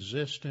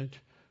self-existent,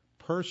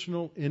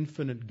 personal,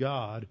 infinite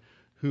God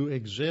who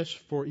exists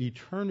for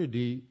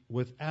eternity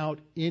without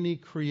any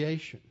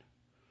creation,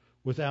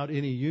 without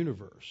any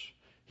universe.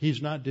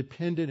 He's not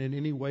dependent in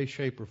any way,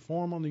 shape, or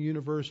form on the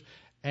universe,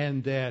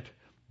 and that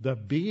the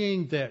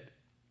being that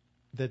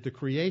the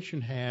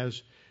creation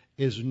has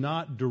is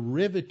not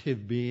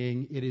derivative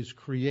being, it is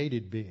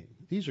created being.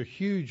 These are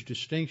huge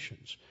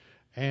distinctions.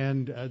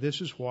 And this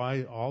is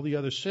why all the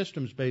other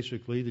systems,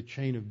 basically, the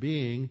chain of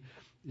being,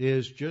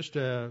 is just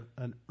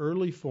an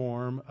early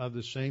form of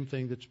the same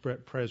thing that's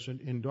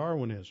present in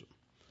Darwinism.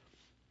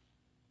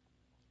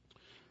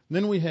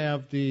 Then we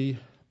have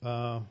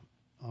I'll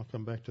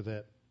come back to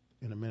that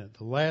in a minute.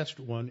 The last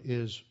one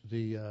is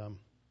the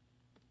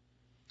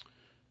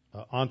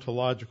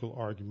ontological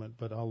argument,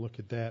 but I'll look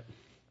at that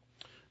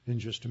in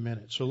just a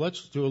minute. So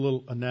let's do a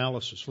little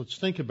analysis. Let's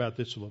think about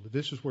this a little bit.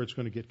 This is where it's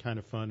going to get kind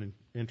of fun and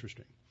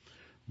interesting,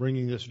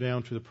 bringing this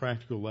down to the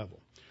practical level.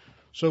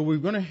 So we're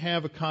going to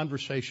have a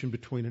conversation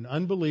between an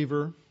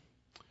unbeliever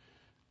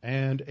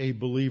and a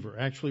believer.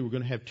 Actually, we're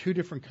going to have two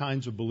different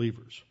kinds of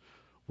believers.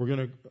 We're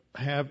going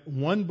to have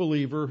one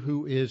believer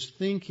who is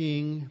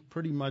thinking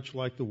pretty much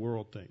like the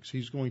world thinks.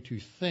 He's going to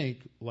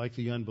think like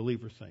the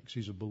unbeliever thinks.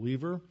 He's a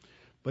believer,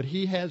 but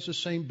he has the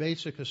same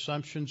basic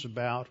assumptions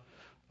about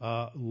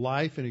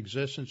life and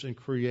existence and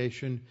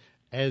creation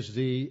as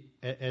the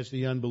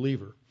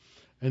unbeliever.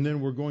 And then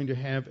we're going to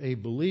have a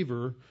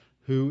believer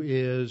who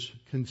is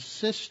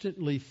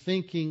consistently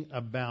thinking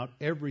about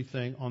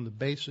everything on the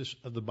basis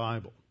of the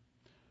Bible.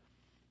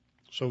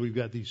 So we've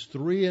got these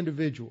three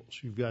individuals.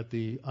 You've got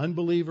the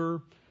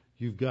unbeliever,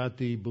 you've got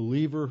the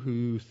believer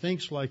who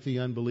thinks like the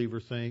unbeliever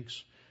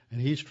thinks,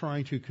 and he's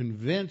trying to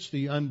convince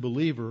the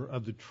unbeliever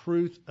of the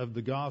truth of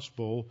the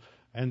gospel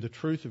and the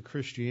truth of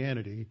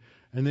Christianity.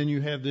 And then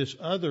you have this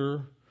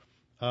other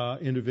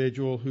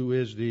individual who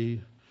is the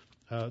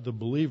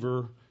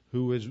believer,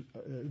 who is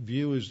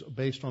view is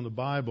based on the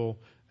Bible,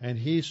 and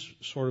he's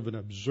sort of an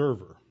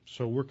observer.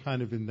 So we're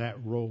kind of in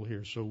that role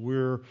here. So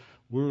we're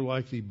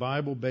like the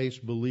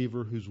Bible-based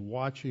believer who's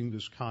watching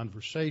this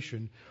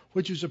conversation,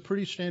 which is a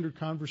pretty standard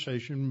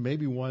conversation,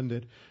 maybe one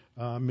that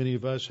many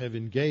of us have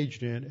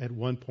engaged in at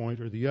one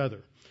point or the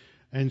other.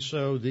 And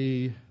so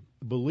the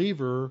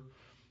believer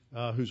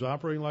who's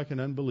operating like an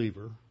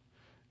unbeliever,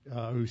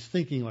 who's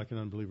thinking like an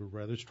unbeliever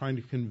rather, is trying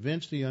to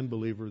convince the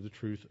unbeliever of the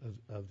truth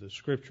of the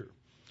Scripture.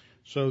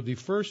 So the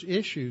first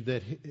issue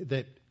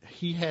that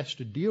he has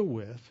to deal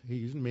with,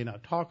 he may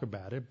not talk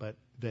about it, but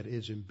that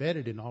is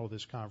embedded in all of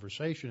this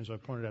conversation, as I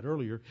pointed out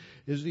earlier,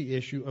 is the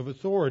issue of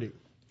authority.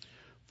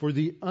 For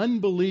the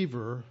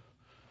unbeliever,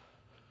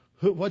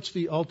 what's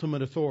the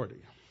ultimate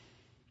authority?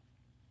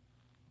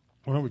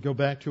 Well, we go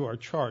back to our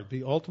chart.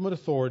 The ultimate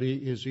authority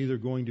is either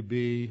going to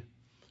be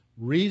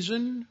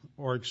reason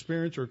or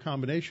experience or a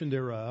combination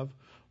thereof,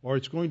 or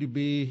it's going to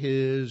be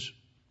his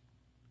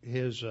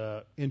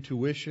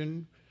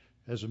intuition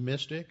as a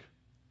mystic.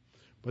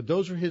 But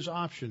those are his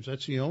options.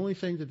 That's the only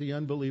thing that the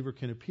unbeliever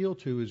can appeal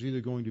to, is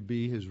either going to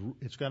be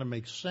it's got to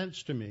make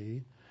sense to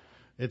me,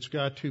 it's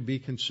got to be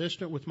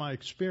consistent with my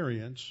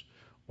experience,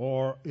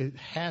 or it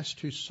has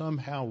to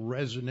somehow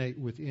resonate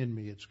within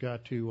me. It's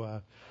got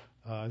to,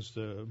 as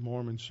the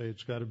Mormons say,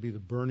 it's got to be the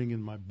burning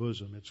in my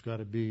bosom. It's got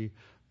to be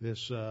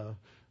this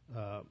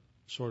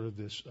sort of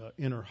this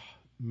inner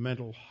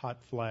mental hot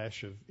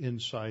flash of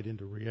insight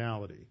into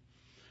reality.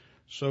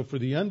 So for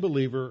the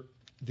unbeliever,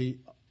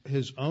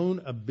 his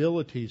own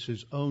abilities,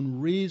 his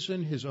own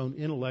reason, his own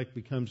intellect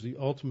becomes the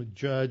ultimate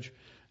judge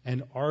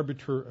and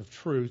arbiter of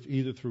truth,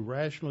 either through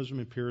rationalism,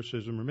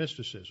 empiricism, or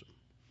mysticism.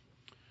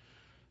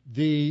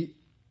 The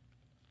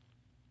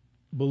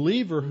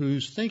believer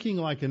who's thinking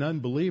like an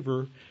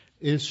unbeliever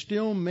is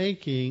still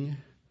making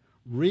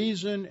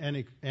reason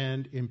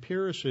and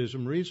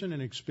empiricism, reason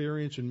and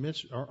experience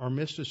or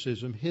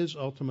mysticism, his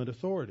ultimate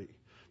authority,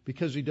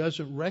 because he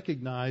doesn't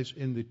recognize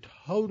in the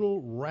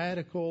total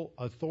radical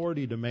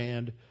authority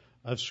demand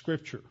of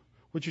Scripture,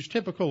 which is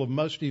typical of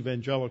most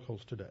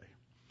evangelicals today.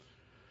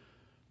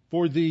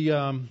 For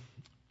the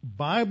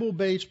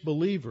Bible-based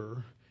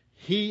believer,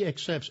 he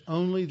accepts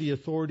only the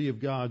authority of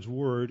God's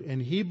Word,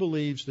 and he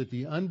believes that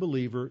the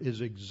unbeliever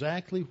is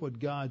exactly what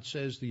God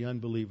says the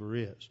unbeliever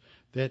is.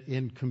 That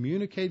in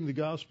communicating the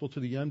gospel to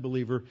the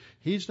unbeliever,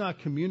 he's not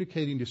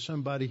communicating to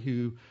somebody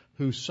who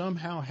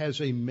somehow has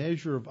a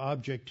measure of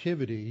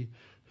objectivity,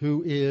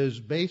 who is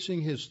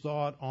basing his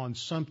thought on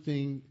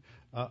something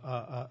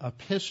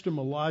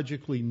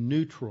epistemologically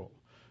neutral,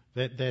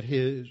 that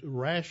his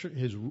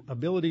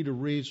ability to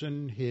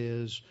reason,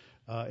 his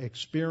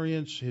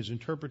experience, his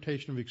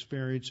interpretation of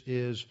experience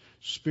is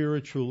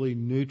spiritually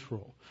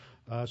neutral.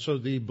 So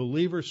the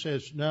believer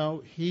says,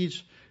 no,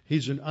 he's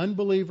an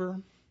unbeliever.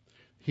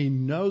 He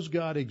knows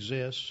God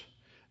exists,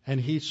 and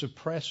he's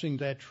suppressing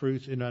that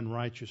truth in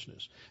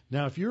unrighteousness.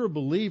 Now, if you're a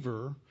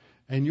believer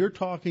and you're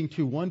talking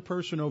to one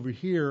person over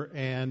here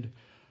and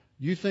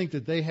you think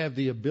that they have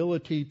the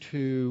ability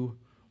to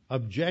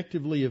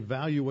objectively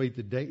evaluate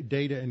the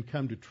data and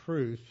come to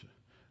truth,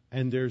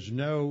 and there's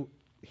no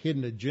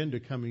hidden agenda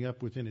coming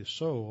up within his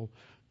soul,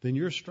 then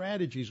your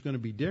strategy is going to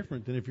be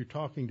different than if you're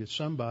talking to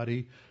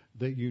somebody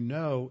that you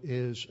know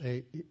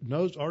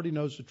already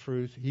knows the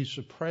truth. He's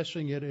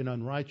suppressing it in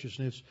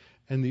unrighteousness,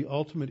 and the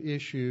ultimate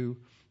issue,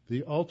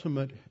 the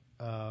ultimate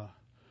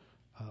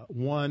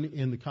one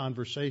in the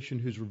conversation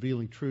who's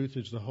revealing truth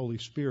is the Holy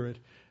Spirit,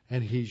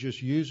 and he's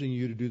just using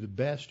you to do the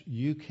best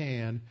you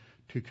can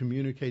to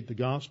communicate the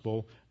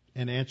gospel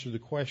and answer the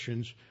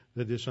questions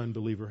that this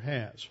unbeliever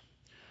has.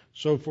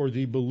 So for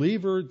the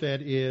believer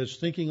that is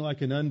thinking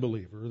like an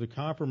unbeliever, the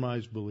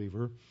compromised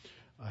believer,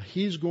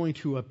 he's going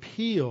to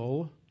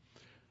appeal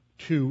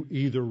to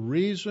either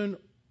reason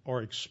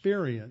or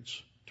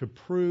experience to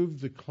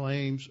prove the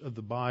claims of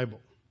the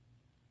Bible,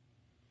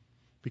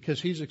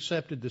 because he's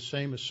accepted the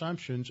same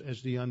assumptions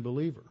as the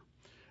unbeliever.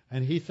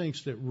 And he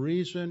thinks that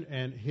reason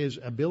and his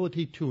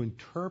ability to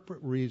interpret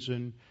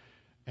reason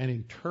and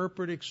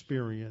interpret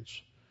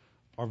experience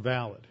are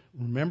valid.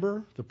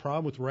 Remember, the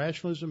problem with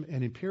rationalism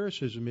and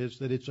empiricism is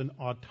that it's an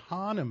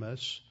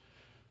autonomous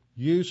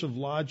use of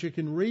logic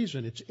and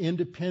reason. It's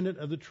independent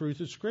of the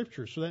truth of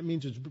Scripture. So that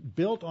means it's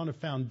built on a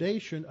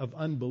foundation of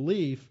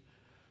unbelief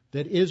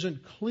that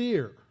isn't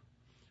clear.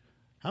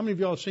 How many of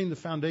y'all have seen the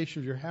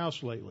foundation of your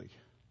house lately?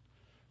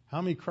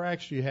 How many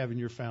cracks do you have in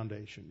your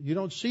foundation? You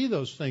don't see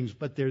those things,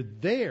 but they're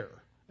there,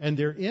 and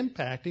they're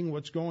impacting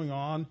what's going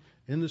on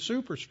in the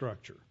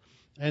superstructure.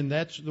 And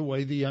that's the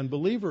way the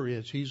unbeliever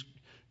is.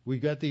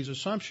 We've got these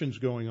assumptions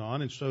going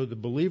on, and so the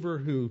believer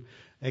who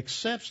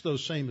accepts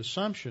those same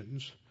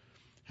assumptions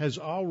has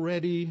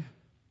already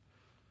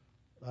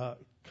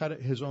cut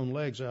his own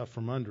legs out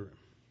from under him.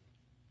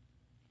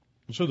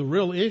 So the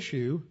real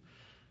issue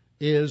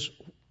is,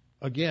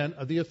 again,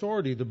 the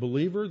authority. The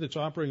believer that's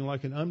operating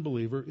like an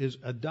unbeliever is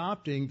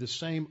adopting the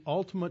same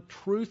ultimate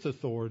truth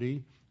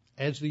authority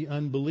as the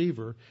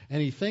unbeliever.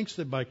 And he thinks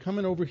that by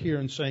coming over here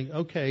and saying,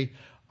 okay,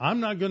 I'm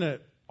not going to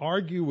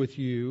argue with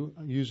you,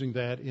 using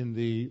that in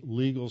the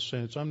legal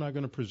sense, I'm not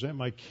going to present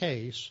my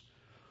case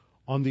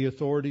on the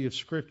authority of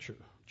Scripture.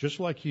 Just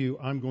like you,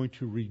 I'm going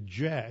to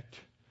reject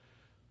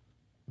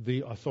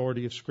the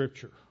authority of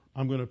Scripture.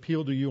 I'm going to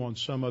appeal to you on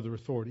some other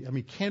authority. I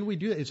mean, can we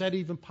do that? Is that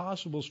even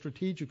possible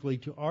strategically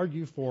to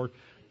argue for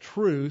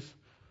truth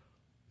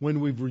when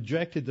we've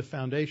rejected the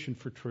foundation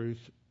for truth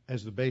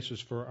as the basis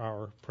for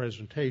our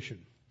presentation?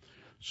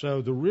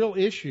 So the real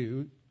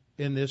issue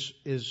in this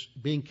is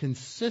being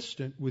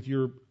consistent with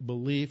your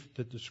belief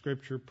that the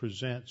Scripture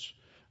presents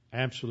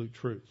absolute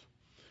truth.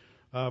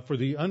 For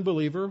the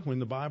unbeliever, when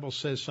the Bible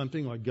says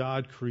something like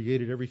God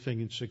created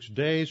everything in 6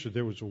 days or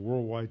there was a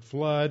worldwide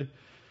flood,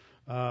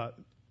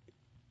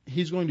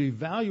 he's going to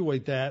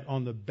evaluate that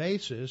on the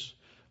basis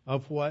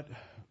of what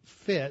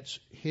fits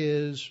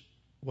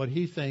what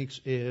he thinks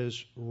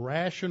is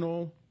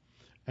rational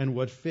and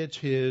what fits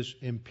his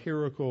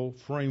empirical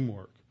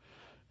framework.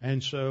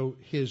 And so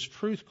his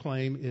truth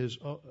claim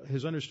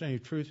his understanding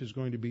of truth is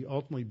going to be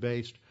ultimately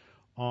based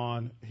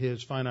on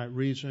his finite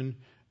reason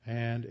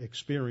and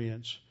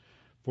experience.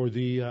 For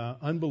the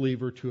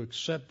unbeliever to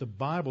accept the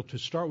Bible, to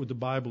start with the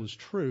Bible as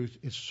truth,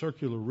 is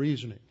circular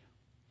reasoning.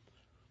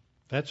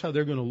 That's how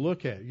they're going to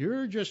look at it.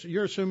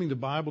 You're assuming the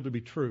Bible to be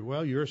true.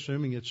 Well, you're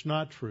assuming it's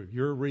not true.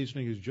 Your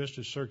reasoning is just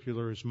as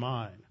circular as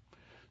mine.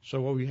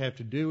 So what we have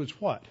to do is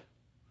what?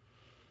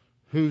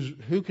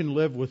 Who can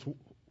live with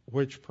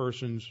which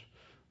person's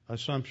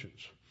assumptions?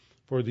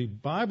 For the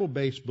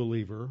Bible-based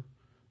believer,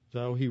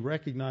 though, he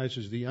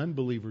recognizes the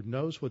unbeliever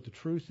knows what the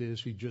truth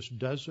is, he just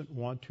doesn't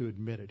want to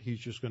admit it. He's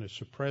just going to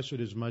suppress it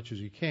as much as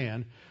he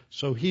can.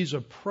 So he's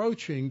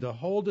approaching the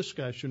whole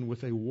discussion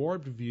with a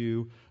warped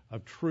view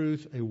of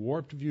truth, a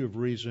warped view of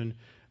reason,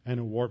 and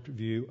a warped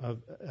view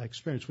of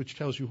experience, which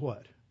tells you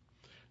what?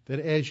 That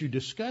as you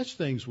discuss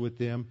things with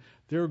them,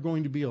 there are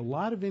going to be a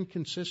lot of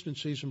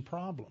inconsistencies and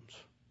problems.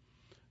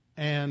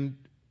 And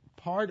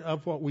part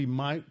of what we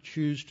might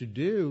choose to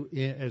do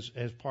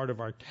as part of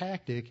our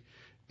tactic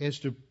is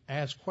to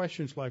ask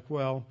questions like,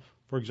 well,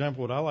 for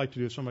example, what I like to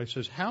do if somebody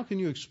says, how can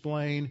you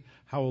explain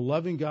how a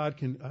loving God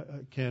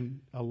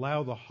can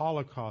allow the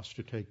Holocaust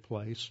to take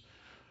place?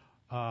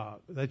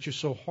 That's just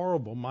so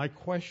horrible. My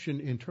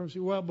question in terms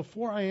of, well,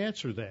 before I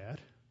answer that,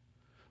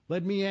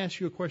 let me ask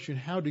you a question.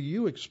 How do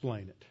you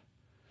explain it?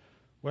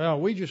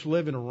 Well, we just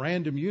live in a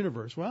random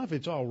universe. Well, if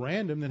it's all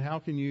random, then how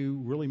can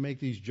you really make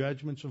these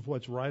judgments of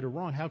what's right or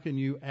wrong? How can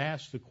you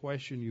ask the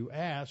question you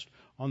asked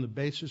on the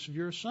basis of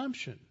your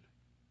assumption?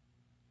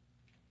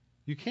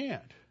 You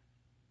can't.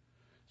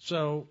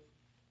 So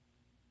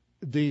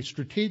the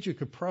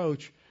strategic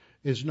approach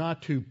is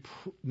not to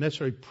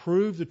necessarily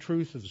prove the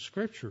truth of the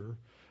Scripture,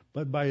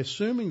 but by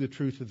assuming the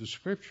truth of the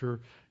Scripture,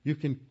 you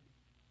can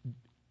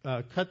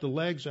cut the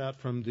legs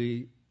out from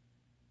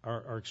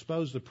or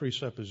expose the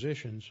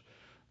presuppositions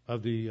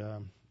of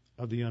the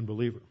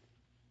unbeliever.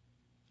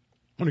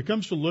 When it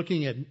comes to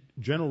looking at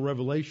general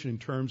revelation in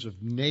terms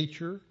of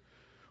nature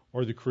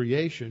or the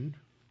creation,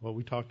 what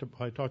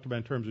I talked about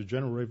in terms of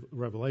general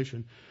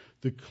revelation,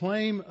 the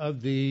claim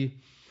of the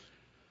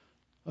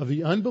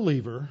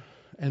unbeliever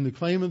and the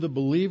claim of the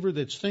believer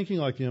that's thinking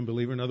like the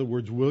unbeliever, in other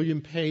words,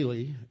 William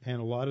Paley and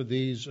a lot of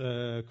these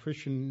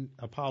Christian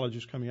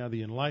apologists coming out of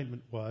the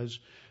Enlightenment, was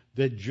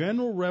that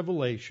general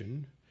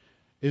revelation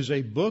is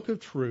a book of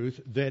truth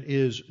that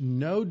is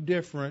no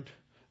different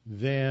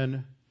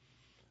than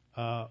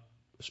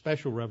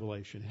special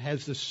revelation. It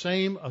has the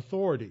same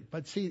authority.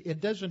 But see, it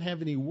doesn't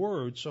have any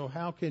words, so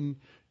how can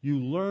you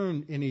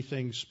learn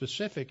anything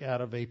specific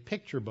out of a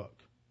picture book?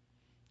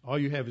 All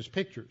you have is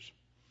pictures.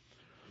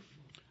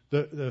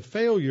 The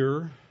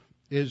failure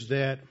is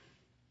that,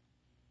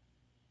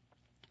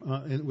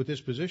 with this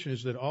position,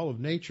 is that all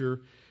of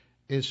nature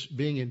is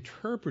being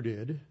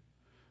interpreted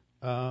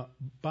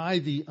by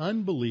the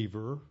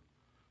unbeliever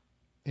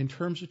in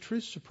terms of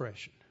truth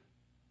suppression.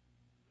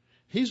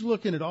 He's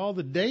looking at all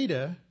the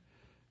data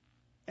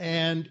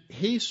and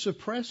he's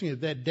suppressing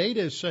it. That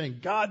data is saying,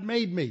 God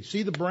made me.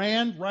 See the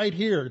brand right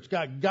here? It's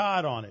got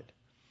God on it.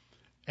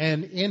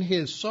 And in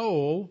his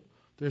soul,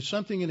 there's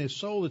something in his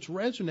soul that's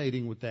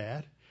resonating with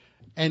that.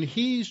 And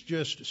he's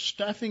just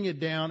stuffing it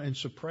down and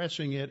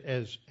suppressing it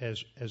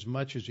as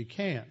much as he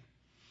can.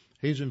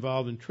 He's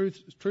involved in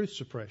truth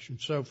suppression.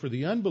 So for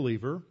the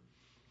unbeliever,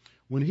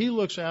 when he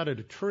looks out at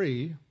a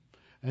tree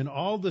and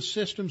all the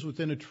systems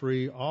within a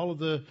tree, all of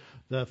the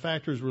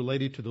factors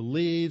related to the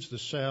leaves, the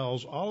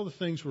cells, all of the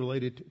things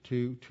related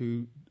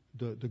to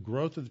the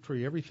growth of the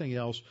tree, everything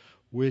else,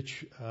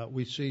 which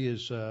we see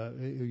is,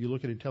 you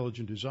look at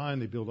intelligent design,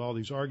 they build all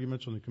these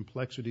arguments on the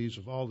complexities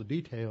of all the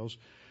details,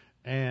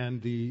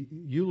 and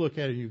you look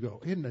at it and you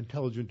go, isn't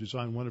intelligent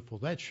design wonderful?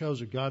 That shows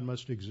that God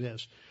must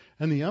exist.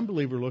 And the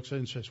unbeliever looks at it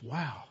and says,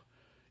 wow,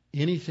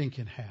 anything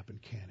can happen,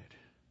 can it?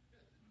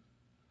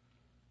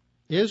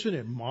 Isn't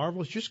it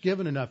marvelous? Just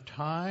given enough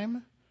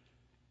time,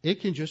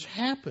 it can just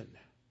happen.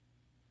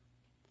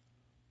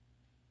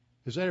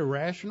 Is that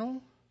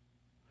irrational?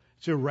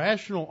 It's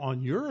irrational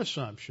on your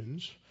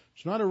assumptions.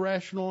 It's not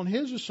irrational on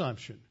his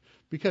assumption.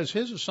 Because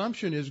his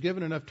assumption is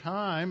given enough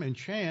time and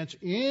chance,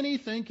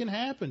 anything can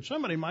happen.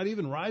 Somebody might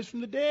even rise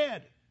from the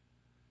dead.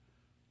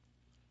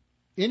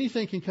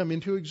 Anything can come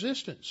into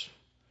existence.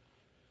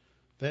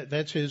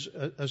 That's his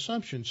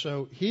assumption.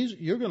 So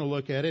you're going to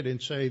look at it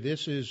and say,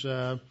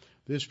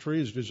 this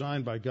tree is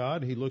designed by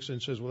God. He looks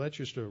and says, well, that's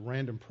just a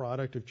random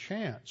product of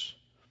chance.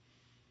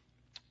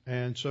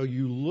 And so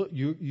you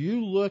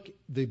look,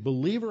 the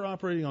believer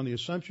operating on the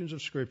assumptions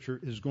of Scripture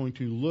is going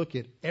to look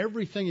at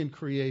everything in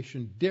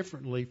creation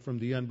differently from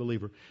the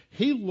unbeliever.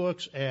 He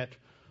looks at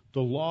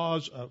the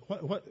laws of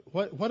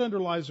what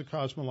underlies the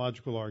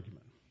cosmological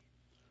argument?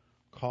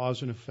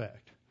 Cause and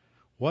effect.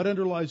 What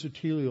underlies the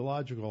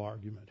teleological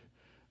argument?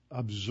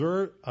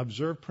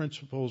 Observe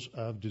principles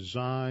of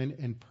design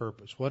and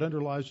purpose. What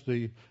underlies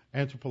the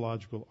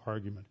anthropological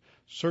argument?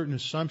 Certain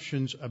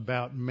assumptions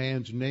about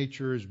man's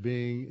nature as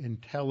being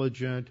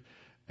intelligent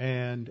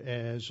and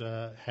as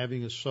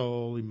having a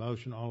soul,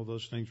 emotion, all of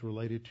those things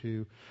related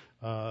to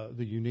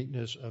the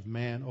uniqueness of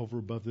man over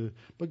above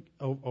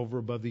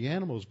the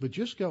animals. But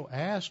just go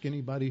ask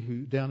anybody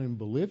who down in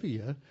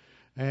Bolivia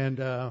and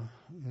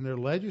in their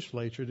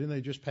legislature, didn't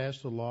they just pass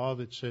the law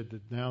that said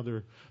that now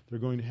they're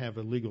going to have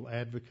a legal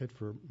advocate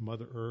for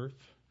Mother Earth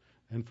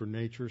and for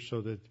nature,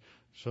 so that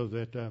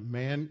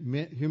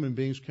human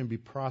beings can be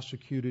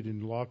prosecuted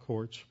in law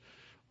courts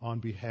on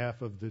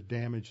behalf of the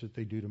damage that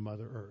they do to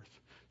Mother Earth.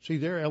 See,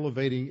 they're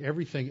elevating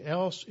everything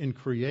else in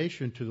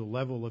creation to the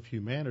level of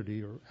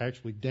humanity, or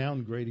actually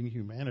downgrading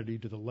humanity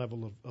to the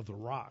level of the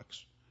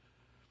rocks.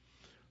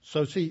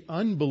 So see,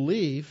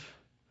 unbelief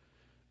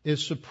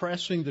is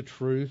suppressing the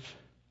truth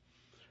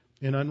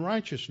in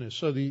unrighteousness.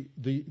 So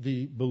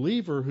the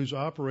believer who's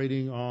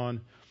operating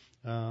on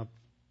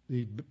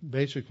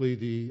basically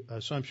the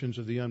assumptions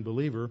of the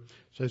unbeliever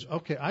says,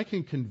 okay, I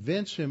can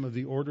convince him of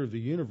the order of the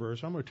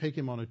universe. I'm going to take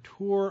him on a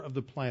tour of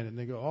the planet. And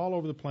they go all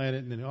over the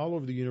planet and then all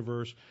over the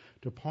universe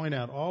to point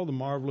out all the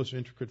marvelous,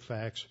 intricate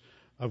facts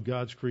of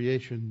God's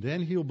creation.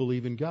 Then he'll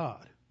believe in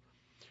God.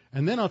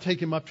 And then I'll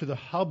take him up to the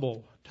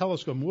Hubble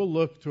telescope, and we'll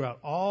look throughout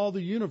all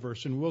the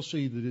universe, and we'll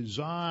see the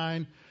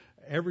design,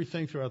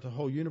 everything throughout the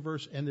whole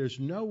universe. And there's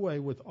no way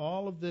with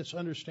all of this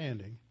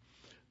understanding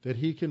that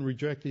he can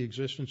reject the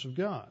existence of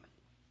God.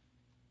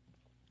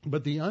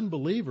 But the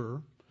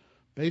unbeliever,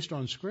 based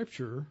on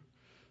Scripture,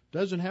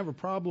 doesn't have a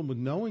problem with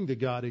knowing that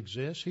God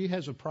exists. He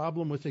has a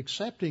problem with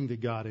accepting that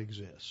God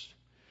exists.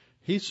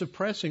 He's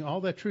suppressing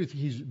all that truth.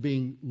 He's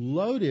being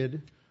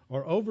loaded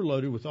or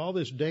overloaded with all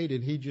this data,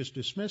 and he just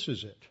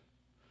dismisses it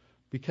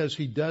because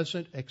he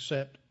doesn't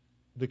accept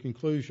the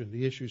conclusion.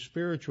 The issue is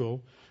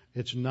spiritual.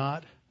 It's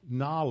not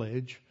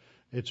knowledge.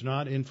 It's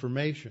not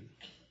information.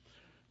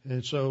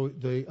 And so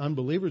the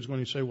unbeliever is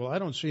going to say, well, I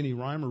don't see any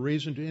rhyme or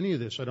reason to any of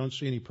this. I don't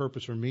see any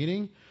purpose or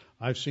meaning.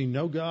 I've seen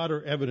no God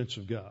or evidence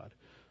of God.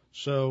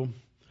 So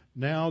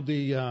now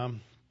the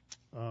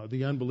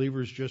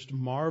unbeliever is just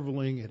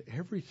marveling at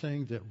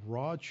everything that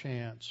raw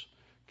chance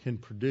can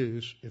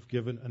produce if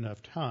given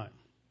enough time.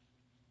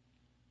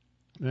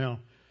 Now,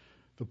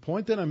 the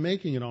point that I'm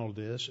making in all of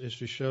this is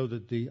to show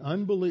that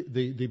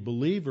the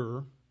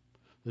believer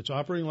that's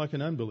operating like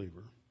an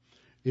unbeliever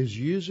is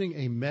using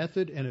a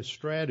method and a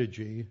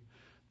strategy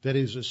that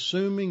is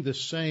assuming the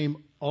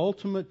same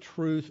ultimate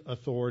truth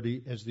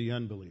authority as the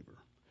unbeliever.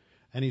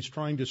 And he's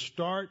trying to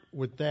start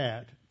with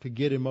that to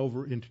get him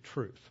over into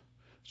truth.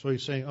 So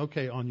he's saying,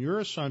 okay, on your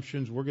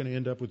assumptions, we're going to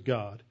end up with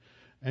God.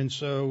 And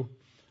so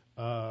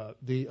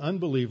the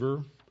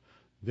unbeliever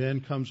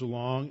then comes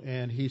along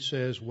and he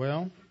says,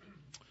 well,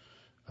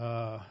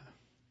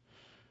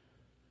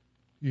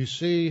 you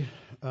see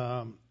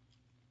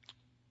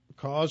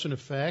cause and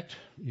effect,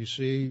 you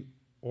see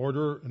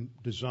order and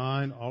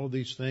design, all of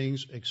these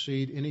things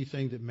exceed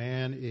anything that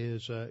man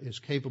is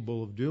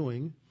capable of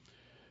doing.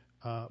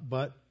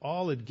 But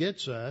all it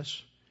gets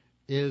us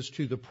is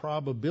to the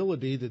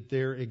probability that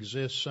there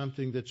exists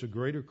something that's a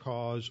greater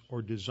cause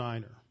or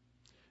designer.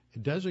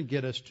 It doesn't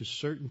get us to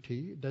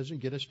certainty. It doesn't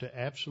get us to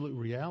absolute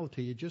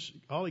reality.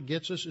 All it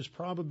gets us is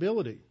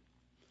probability.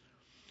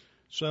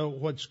 So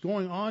what's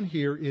going on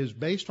here is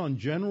based on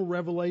general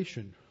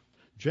revelation.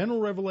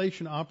 General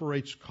revelation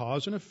operates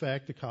cause and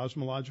effect, the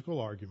cosmological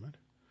argument.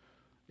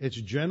 It's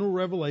general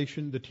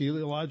revelation. The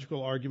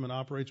teleological argument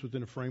operates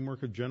within a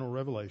framework of general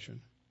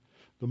revelation.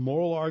 The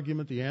moral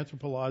argument, the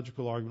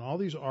anthropological argument, all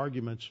these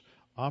arguments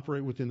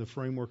operate within the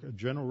framework of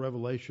general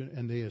revelation,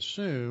 and they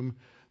assume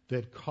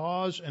that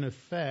cause and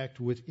effect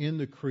within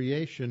the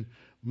creation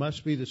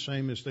must be the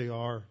same as they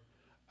are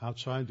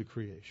outside the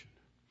creation.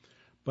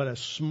 But a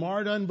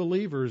smart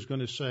unbeliever is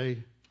going to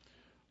say,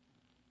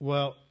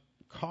 well,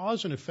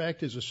 cause and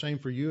effect is the same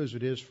for you as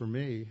it is for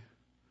me,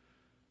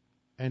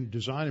 and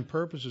design and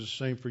purpose is the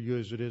same for you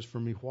as it is for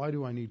me. Why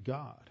do I need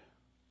God?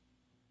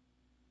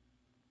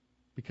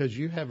 because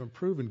you haven't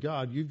proven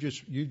God. You've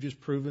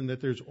just proven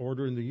that there's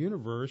order in the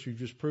universe. You've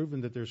just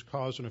proven that there's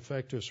cause and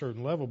effect to a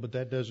certain level, but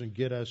that doesn't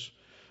get us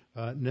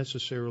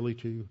necessarily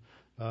to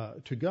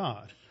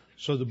God.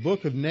 So the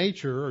book of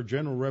nature or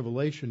general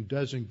revelation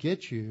doesn't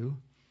get you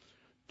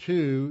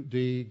to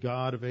the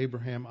God of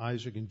Abraham,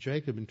 Isaac, and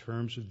Jacob in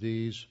terms of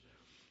these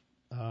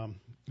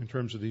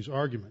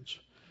arguments.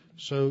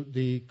 So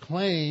the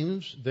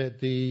claims that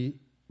the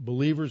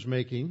believer's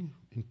making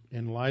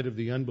in light of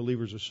the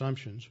unbeliever's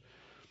assumptions,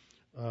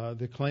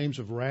 the claims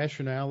of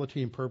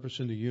rationality and purpose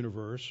in the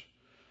universe,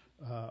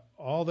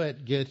 all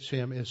that gets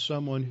him is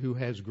someone who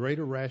has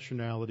greater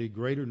rationality,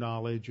 greater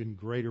knowledge, and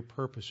greater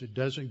purpose. It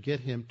doesn't get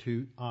him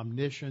to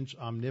omniscience,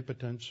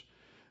 omnipotence,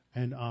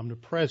 and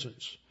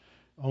omnipresence.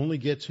 Only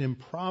gets him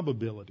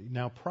probability.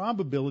 Now,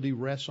 probability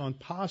rests on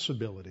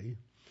possibility.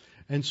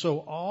 And so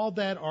all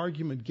that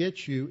argument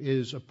gets you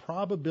is a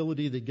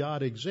probability that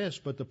God exists,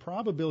 but the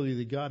probability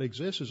that God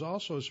exists is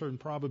also a certain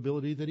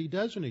probability that he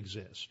doesn't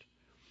exist.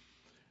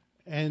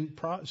 And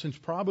since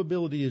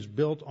probability is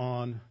built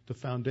on the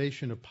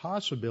foundation of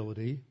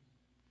possibility,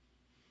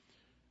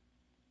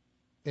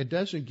 it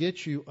doesn't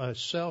get you a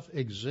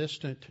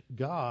self-existent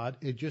God.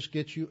 It just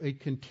gets you a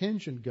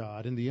contingent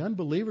God. And the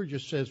unbeliever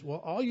just says, well,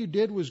 all you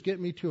did was get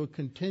me to a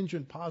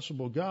contingent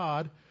possible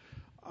God.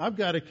 I've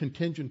got a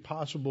contingent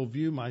possible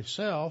view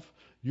myself.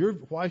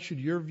 Why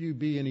should your view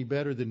be any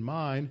better than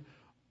mine?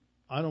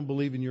 I don't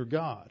believe in your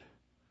God.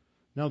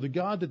 Now, the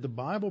God that the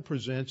Bible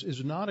presents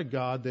is not a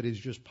God that is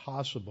just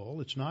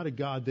possible. It's not a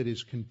God that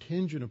is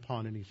contingent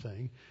upon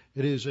anything.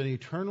 It is an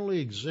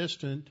eternally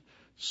existent,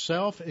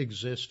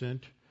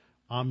 self-existent,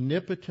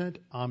 omnipotent,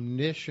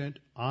 omniscient,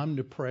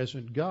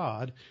 omnipresent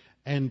God.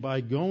 And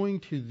by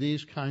going to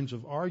these kinds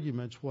of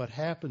arguments, what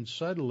happens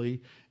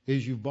subtly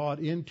is you've bought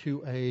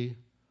into a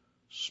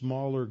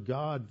smaller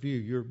God view.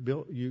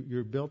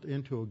 You're built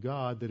into a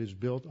God that is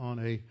built on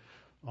a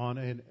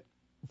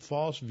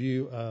false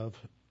view of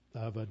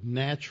a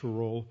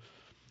natural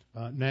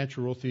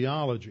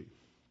theology.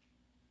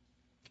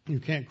 You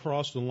can't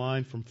cross the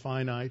line from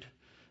finite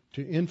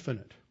to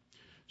infinite.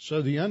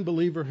 So the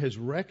unbeliever has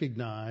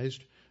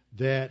recognized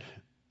that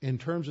in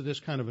terms of this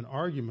kind of an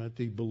argument,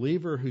 the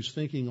believer who's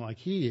thinking like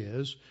he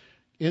is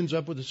ends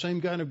up with the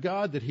same kind of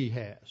God that he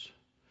has,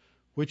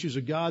 which is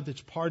a God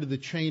that's part of the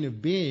chain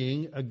of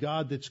being, a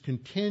God that's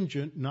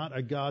contingent, not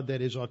a God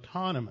that is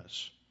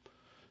autonomous.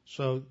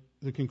 So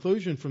the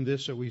conclusion from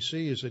this that we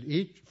see is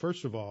that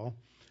first of all,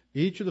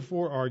 each of the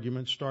four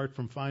arguments start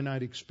from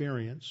finite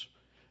experience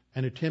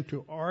and attempt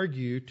to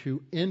argue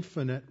to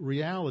infinite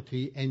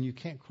reality, and you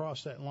can't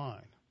cross that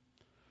line.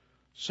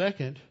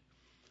 Second,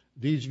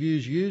 these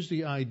views use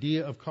the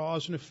idea of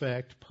cause and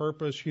effect,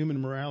 purpose,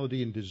 human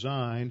morality, and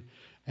design,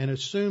 and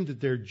assume that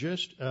they're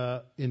just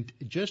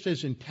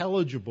as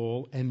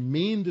intelligible and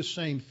mean the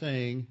same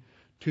thing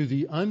to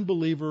the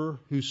unbeliever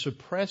who's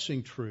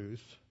suppressing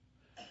truth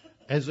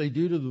as they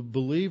do to the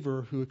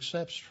believer who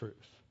accepts truth.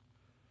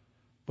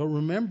 But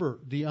remember,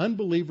 the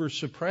unbeliever is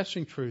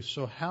suppressing truth,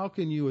 so how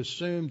can you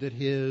assume that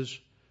his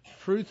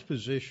truth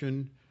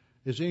position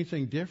is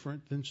anything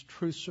different than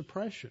truth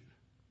suppression?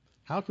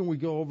 How can we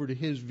go over to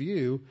his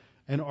view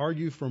and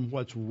argue from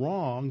what's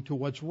wrong to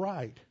what's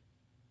right?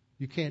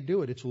 You can't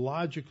do it. It's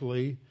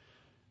logically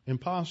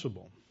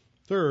impossible.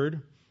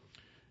 Third,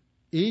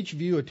 each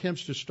view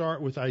attempts to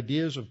start with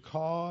ideas of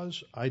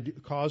cause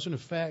and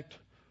effect,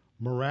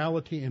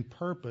 morality, and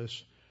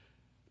purpose,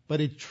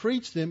 but it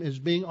treats them as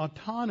being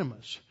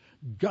autonomous.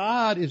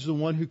 God is the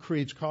one who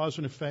creates cause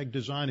and effect,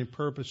 design, and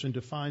purpose and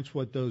defines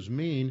what those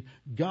mean.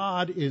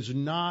 God does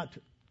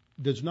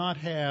not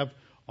have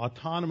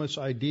autonomous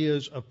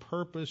ideas of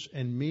purpose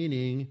and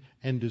meaning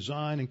and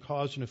design and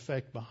cause and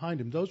effect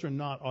behind him. Those are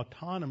not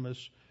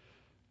autonomous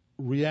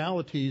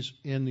realities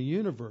in the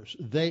universe.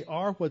 They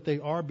are what they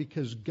are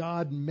because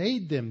God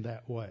made them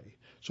that way.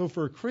 So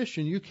for a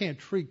Christian, you can't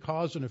treat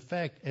cause and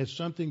effect as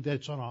something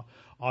that's an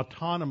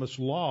autonomous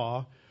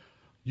law.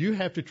 You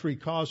have to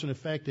treat cause and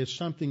effect as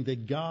something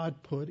that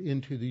God put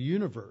into the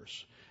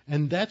universe.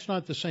 And that's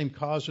not the same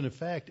cause and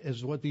effect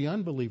as what the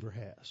unbeliever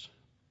has.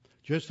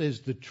 Just as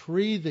the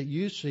tree that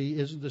you see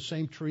isn't the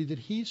same tree that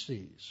he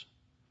sees.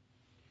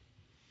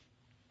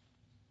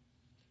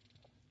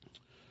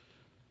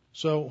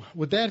 So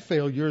with that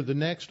failure, the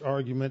next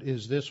argument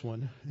is this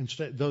one.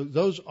 Instead,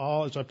 those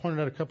all, as I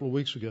pointed out a couple of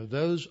weeks ago,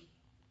 those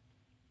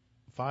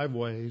 5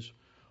 ways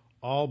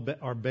all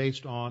are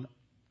based on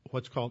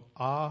what's called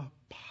a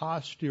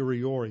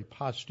posteriori.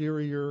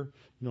 Posterior,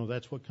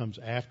 that's what comes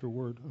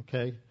afterward,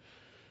 okay?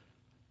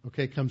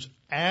 Okay, comes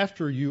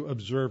after you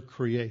observe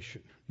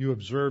creation. You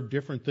observe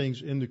different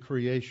things in the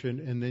creation,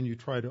 and then you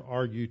try to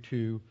argue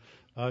to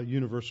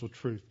universal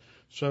truth.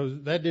 So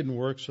that didn't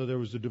work, so there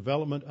was the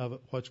development of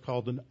what's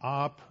called an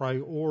a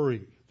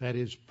priori. That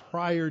is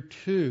prior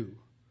to.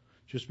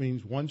 Just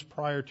means one's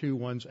prior to,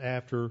 one's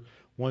after,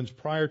 one's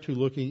prior to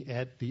looking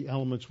at the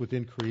elements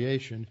within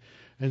creation.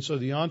 And so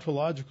the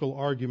ontological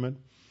argument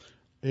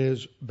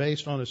is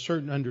based on a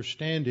certain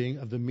understanding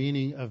of the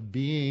meaning of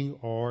being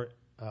or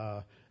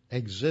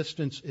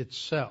existence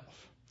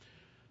itself.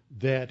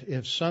 that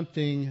if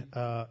something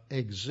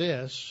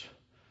exists,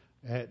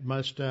 it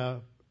must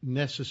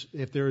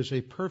if there is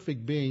a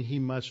perfect being, he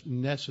must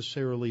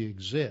necessarily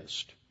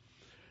exist.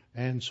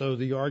 And so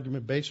the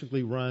argument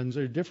basically runs,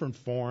 there are different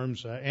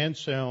forms.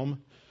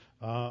 Anselm,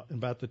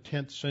 about the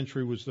 10th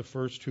century, was the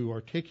first to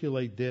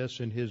articulate this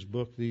in his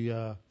book,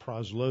 the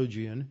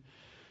Proslogion.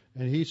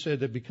 And he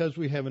said that because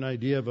we have an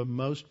idea of a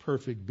most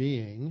perfect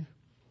being,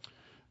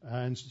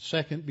 and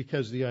second,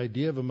 because the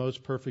idea of a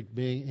most perfect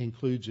being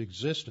includes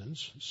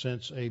existence,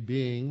 since a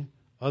being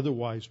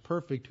otherwise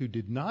perfect who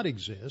did not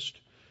exist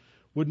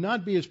would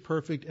not be as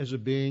perfect as a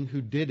being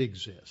who did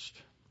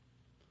exist.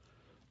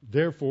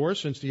 Therefore,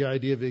 since the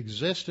idea of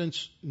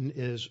existence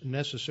is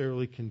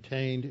necessarily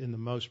contained in the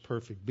most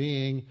perfect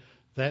being,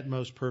 that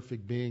most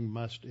perfect being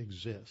must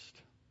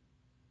exist.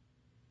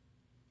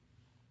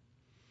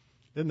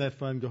 Isn't that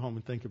fun? Go home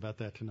and think about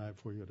that tonight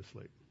before you go to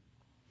sleep.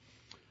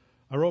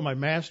 I wrote my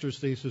master's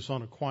thesis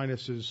on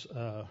Aquinas'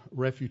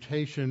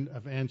 refutation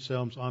of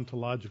Anselm's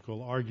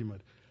ontological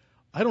argument.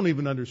 I don't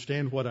even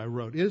understand what I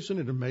wrote. Isn't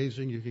it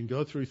amazing? You can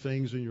go through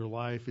things in your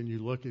life and you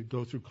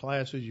go through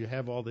classes, you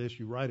have all this,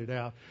 you write it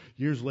out.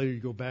 Years later,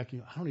 you go back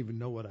and I don't even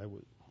know what I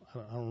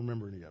don't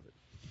remember any of it.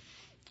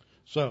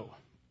 So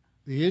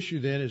the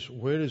issue then is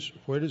where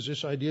does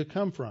this idea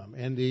come from?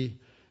 And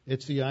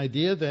it's the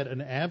idea that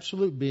an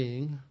absolute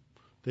being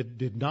that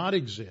did not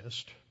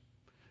exist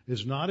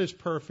is not as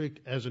perfect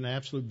as an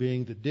absolute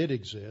being that did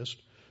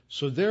exist.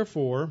 So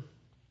therefore,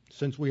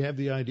 since we have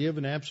the idea of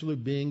an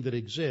absolute being that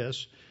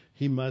exists,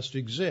 he must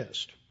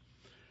exist.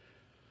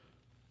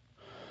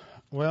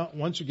 Well,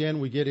 once again,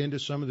 we get into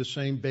some of the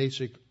same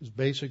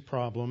basic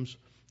problems,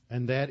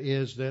 and that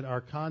is that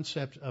our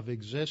concept of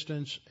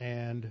existence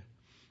and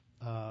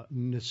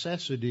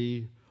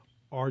necessity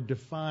are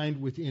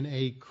defined within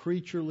a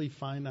creaturely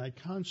finite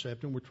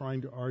concept, and we're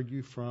trying to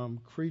argue from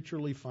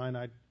creaturely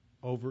finite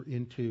over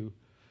into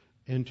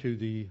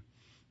the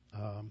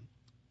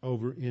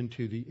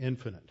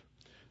infinite.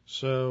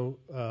 So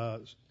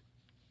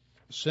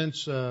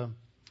since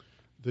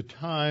the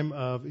time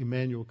of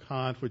Immanuel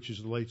Kant, which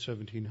is the late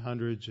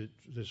 1700s,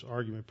 this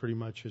argument pretty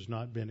much has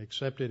not been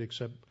accepted,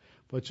 except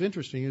what's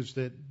interesting is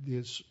that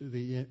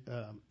the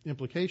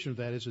implication of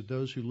that is that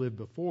those who lived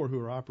before, who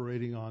are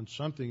operating on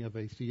something of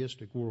a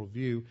theistic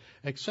worldview,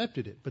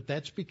 accepted it. But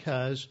that's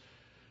because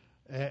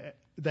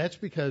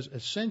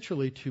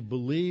essentially to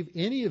believe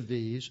any of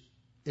these,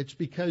 it's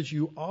because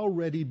you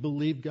already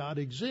believe God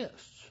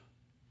exists.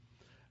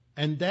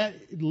 And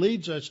that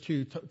leads us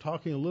to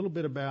talking a little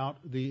bit about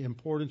the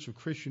importance of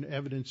Christian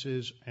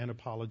evidences and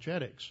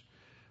apologetics.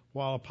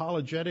 While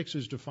apologetics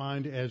is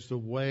defined as the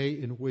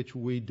way in which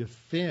we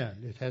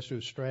defend, it has to do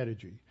with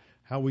strategy,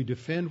 how we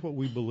defend what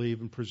we believe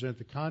and present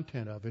the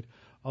content of it,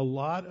 a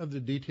lot of the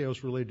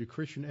details related to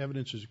Christian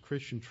evidences of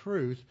Christian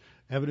truth,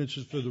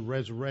 evidences for the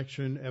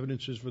resurrection,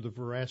 evidences for the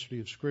veracity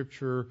of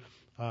Scripture,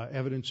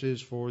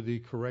 evidences for the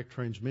correct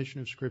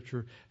transmission of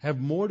Scripture, have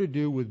more to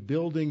do with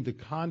building the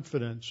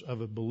confidence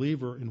of a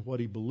believer in what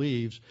he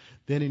believes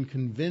than in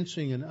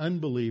convincing an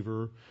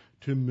unbeliever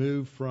to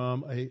move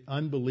from an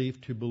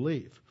unbelief to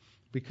belief.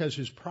 Because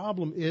his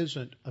problem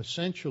isn't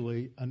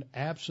essentially an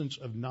absence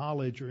of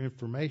knowledge or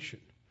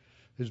information.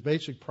 His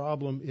basic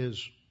problem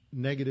is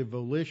negative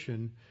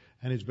volition,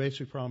 and his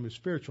basic problem is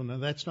spiritual. Now,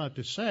 that's not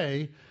to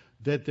say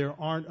that there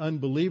aren't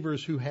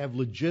unbelievers who have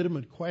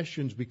legitimate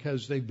questions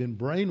because they've been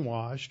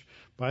brainwashed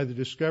by the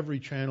Discovery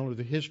Channel or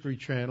the History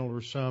Channel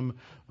or some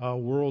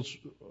world's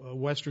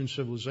Western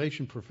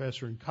civilization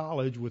professor in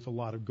college with a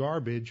lot of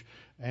garbage,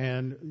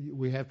 and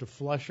we have to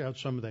flush out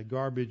some of that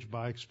garbage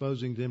by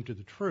exposing them to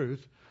the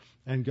truth,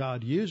 and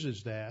God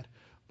uses that.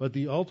 But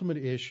the ultimate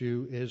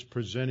issue is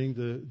presenting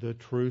the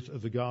truth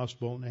of the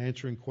gospel and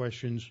answering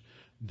questions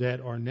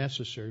that are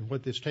necessary.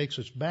 What this takes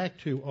us back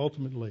to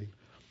ultimately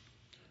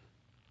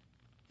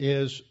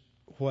is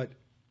what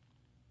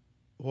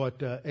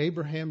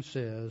Abraham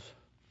says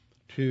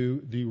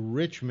to the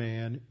rich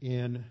man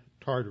in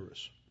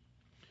Tartarus.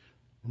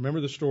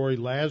 Remember the story,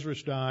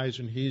 Lazarus dies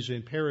and he's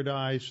in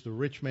paradise, the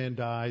rich man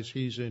dies,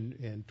 he's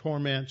in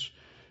torments,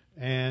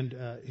 and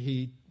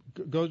he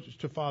goes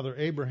to Father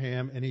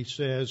Abraham and he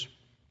says,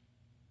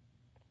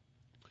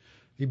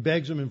 he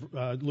begs him in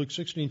Luke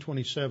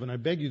 16:27, I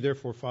beg you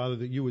therefore, Father,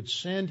 that you would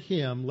send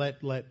him,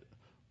 let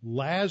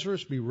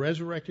Lazarus be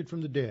resurrected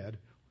from the dead.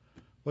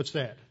 What's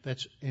that?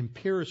 That's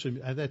empiricism.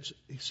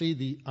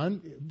 The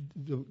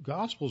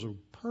Gospels are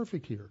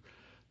perfect here.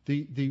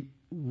 The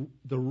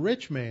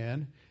rich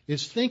man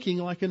is thinking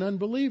like an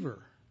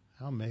unbeliever.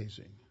 How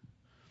amazing.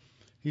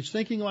 He's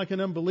thinking like an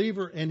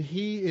unbeliever, and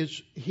he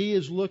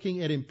is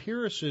looking at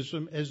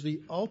empiricism as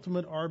the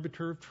ultimate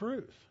arbiter of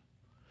truth.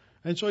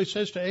 And so he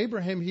says to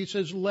Abraham, he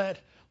says, let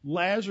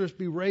Lazarus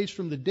be raised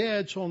from the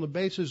dead, so on the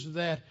basis of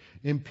that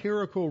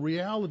empirical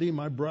reality,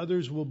 my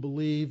brothers will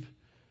believe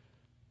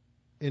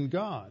in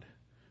God.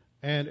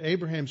 And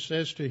Abraham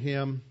says to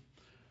him,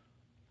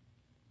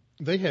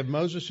 they have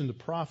Moses and the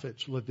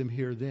prophets, let them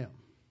hear them.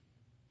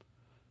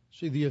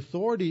 See, the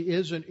authority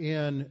isn't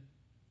in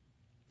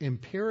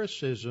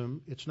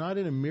empiricism. It's not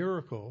in a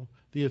miracle.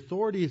 The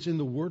authority is in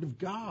the Word of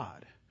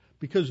God,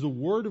 because the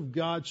Word of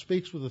God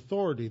speaks with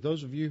authority.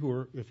 Those of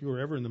you if you were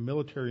ever in the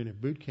military in a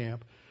boot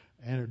camp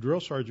and a drill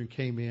sergeant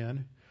came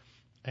in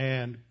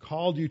and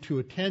called you to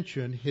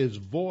attention, his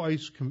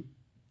voice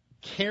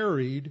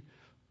carried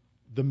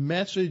the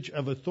message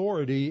of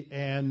authority,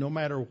 and no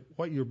matter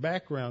what your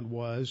background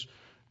was,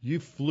 you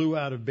flew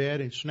out of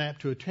bed and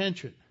snapped to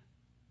attention.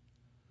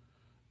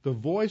 The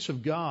voice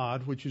of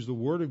God, which is the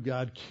Word of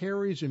God,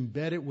 carries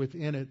embedded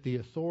within it the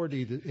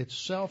authority that it's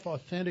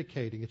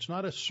self-authenticating. It's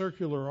not a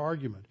circular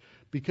argument,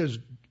 because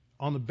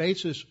on the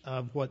basis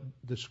of what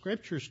the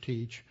Scriptures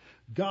teach,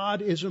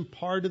 God isn't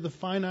part of the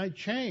finite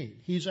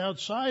chain. He's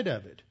outside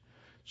of it,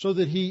 so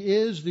that He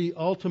is the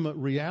ultimate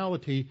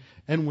reality.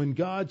 And when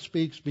God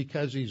speaks,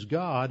 because He's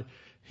God,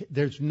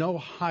 there's no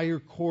higher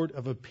court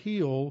of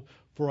appeal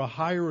for a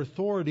higher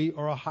authority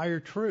or a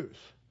higher truth.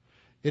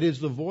 It is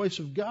the voice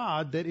of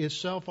God that is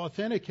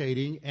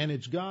self-authenticating, and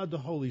it's God, the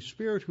Holy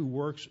Spirit, who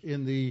works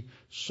in the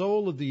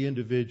soul of the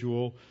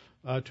individual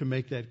to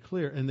make that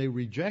clear. And they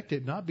reject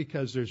it not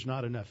because there's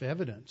not enough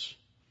evidence.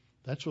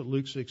 That's what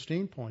Luke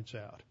 16 points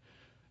out,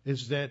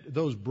 is that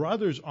those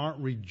brothers aren't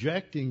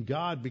rejecting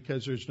God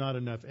because there's not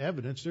enough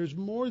evidence. There's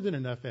more than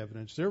enough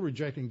evidence. They're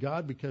rejecting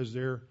God because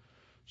they're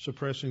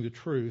suppressing the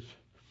truth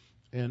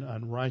in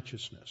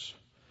unrighteousness.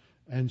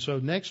 And so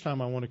next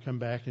time I want to come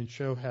back and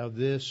show how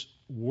this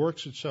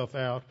works itself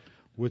out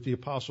with the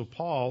Apostle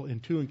Paul in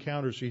two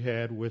encounters he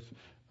had with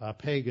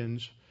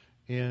pagans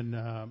in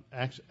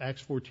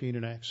Acts 14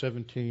 and Acts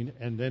 17,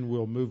 and then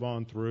we'll move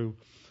on through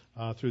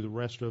the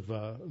rest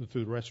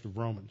of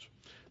Romans.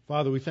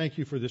 Father, we thank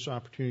you for this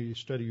opportunity to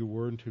study your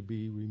word and to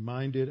be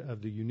reminded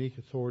of the unique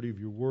authority of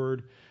your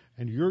word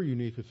and your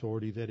unique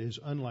authority that is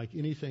unlike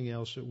anything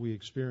else that we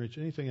experience,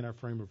 anything in our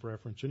frame of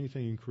reference,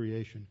 anything in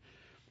creation.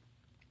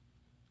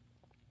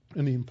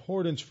 And the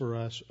importance for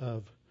us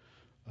of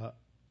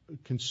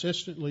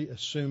consistently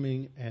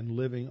assuming and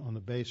living on the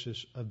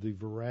basis of the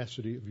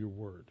veracity of your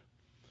word.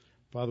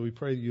 Father, we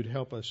pray that you'd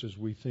help us as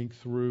we think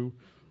through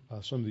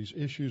some of these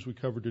issues we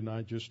covered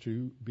tonight, just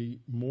to be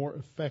more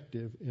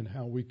effective in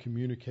how we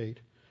communicate,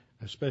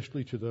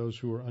 especially to those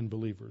who are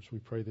unbelievers. We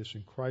pray this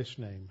in Christ's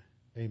name.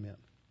 Amen.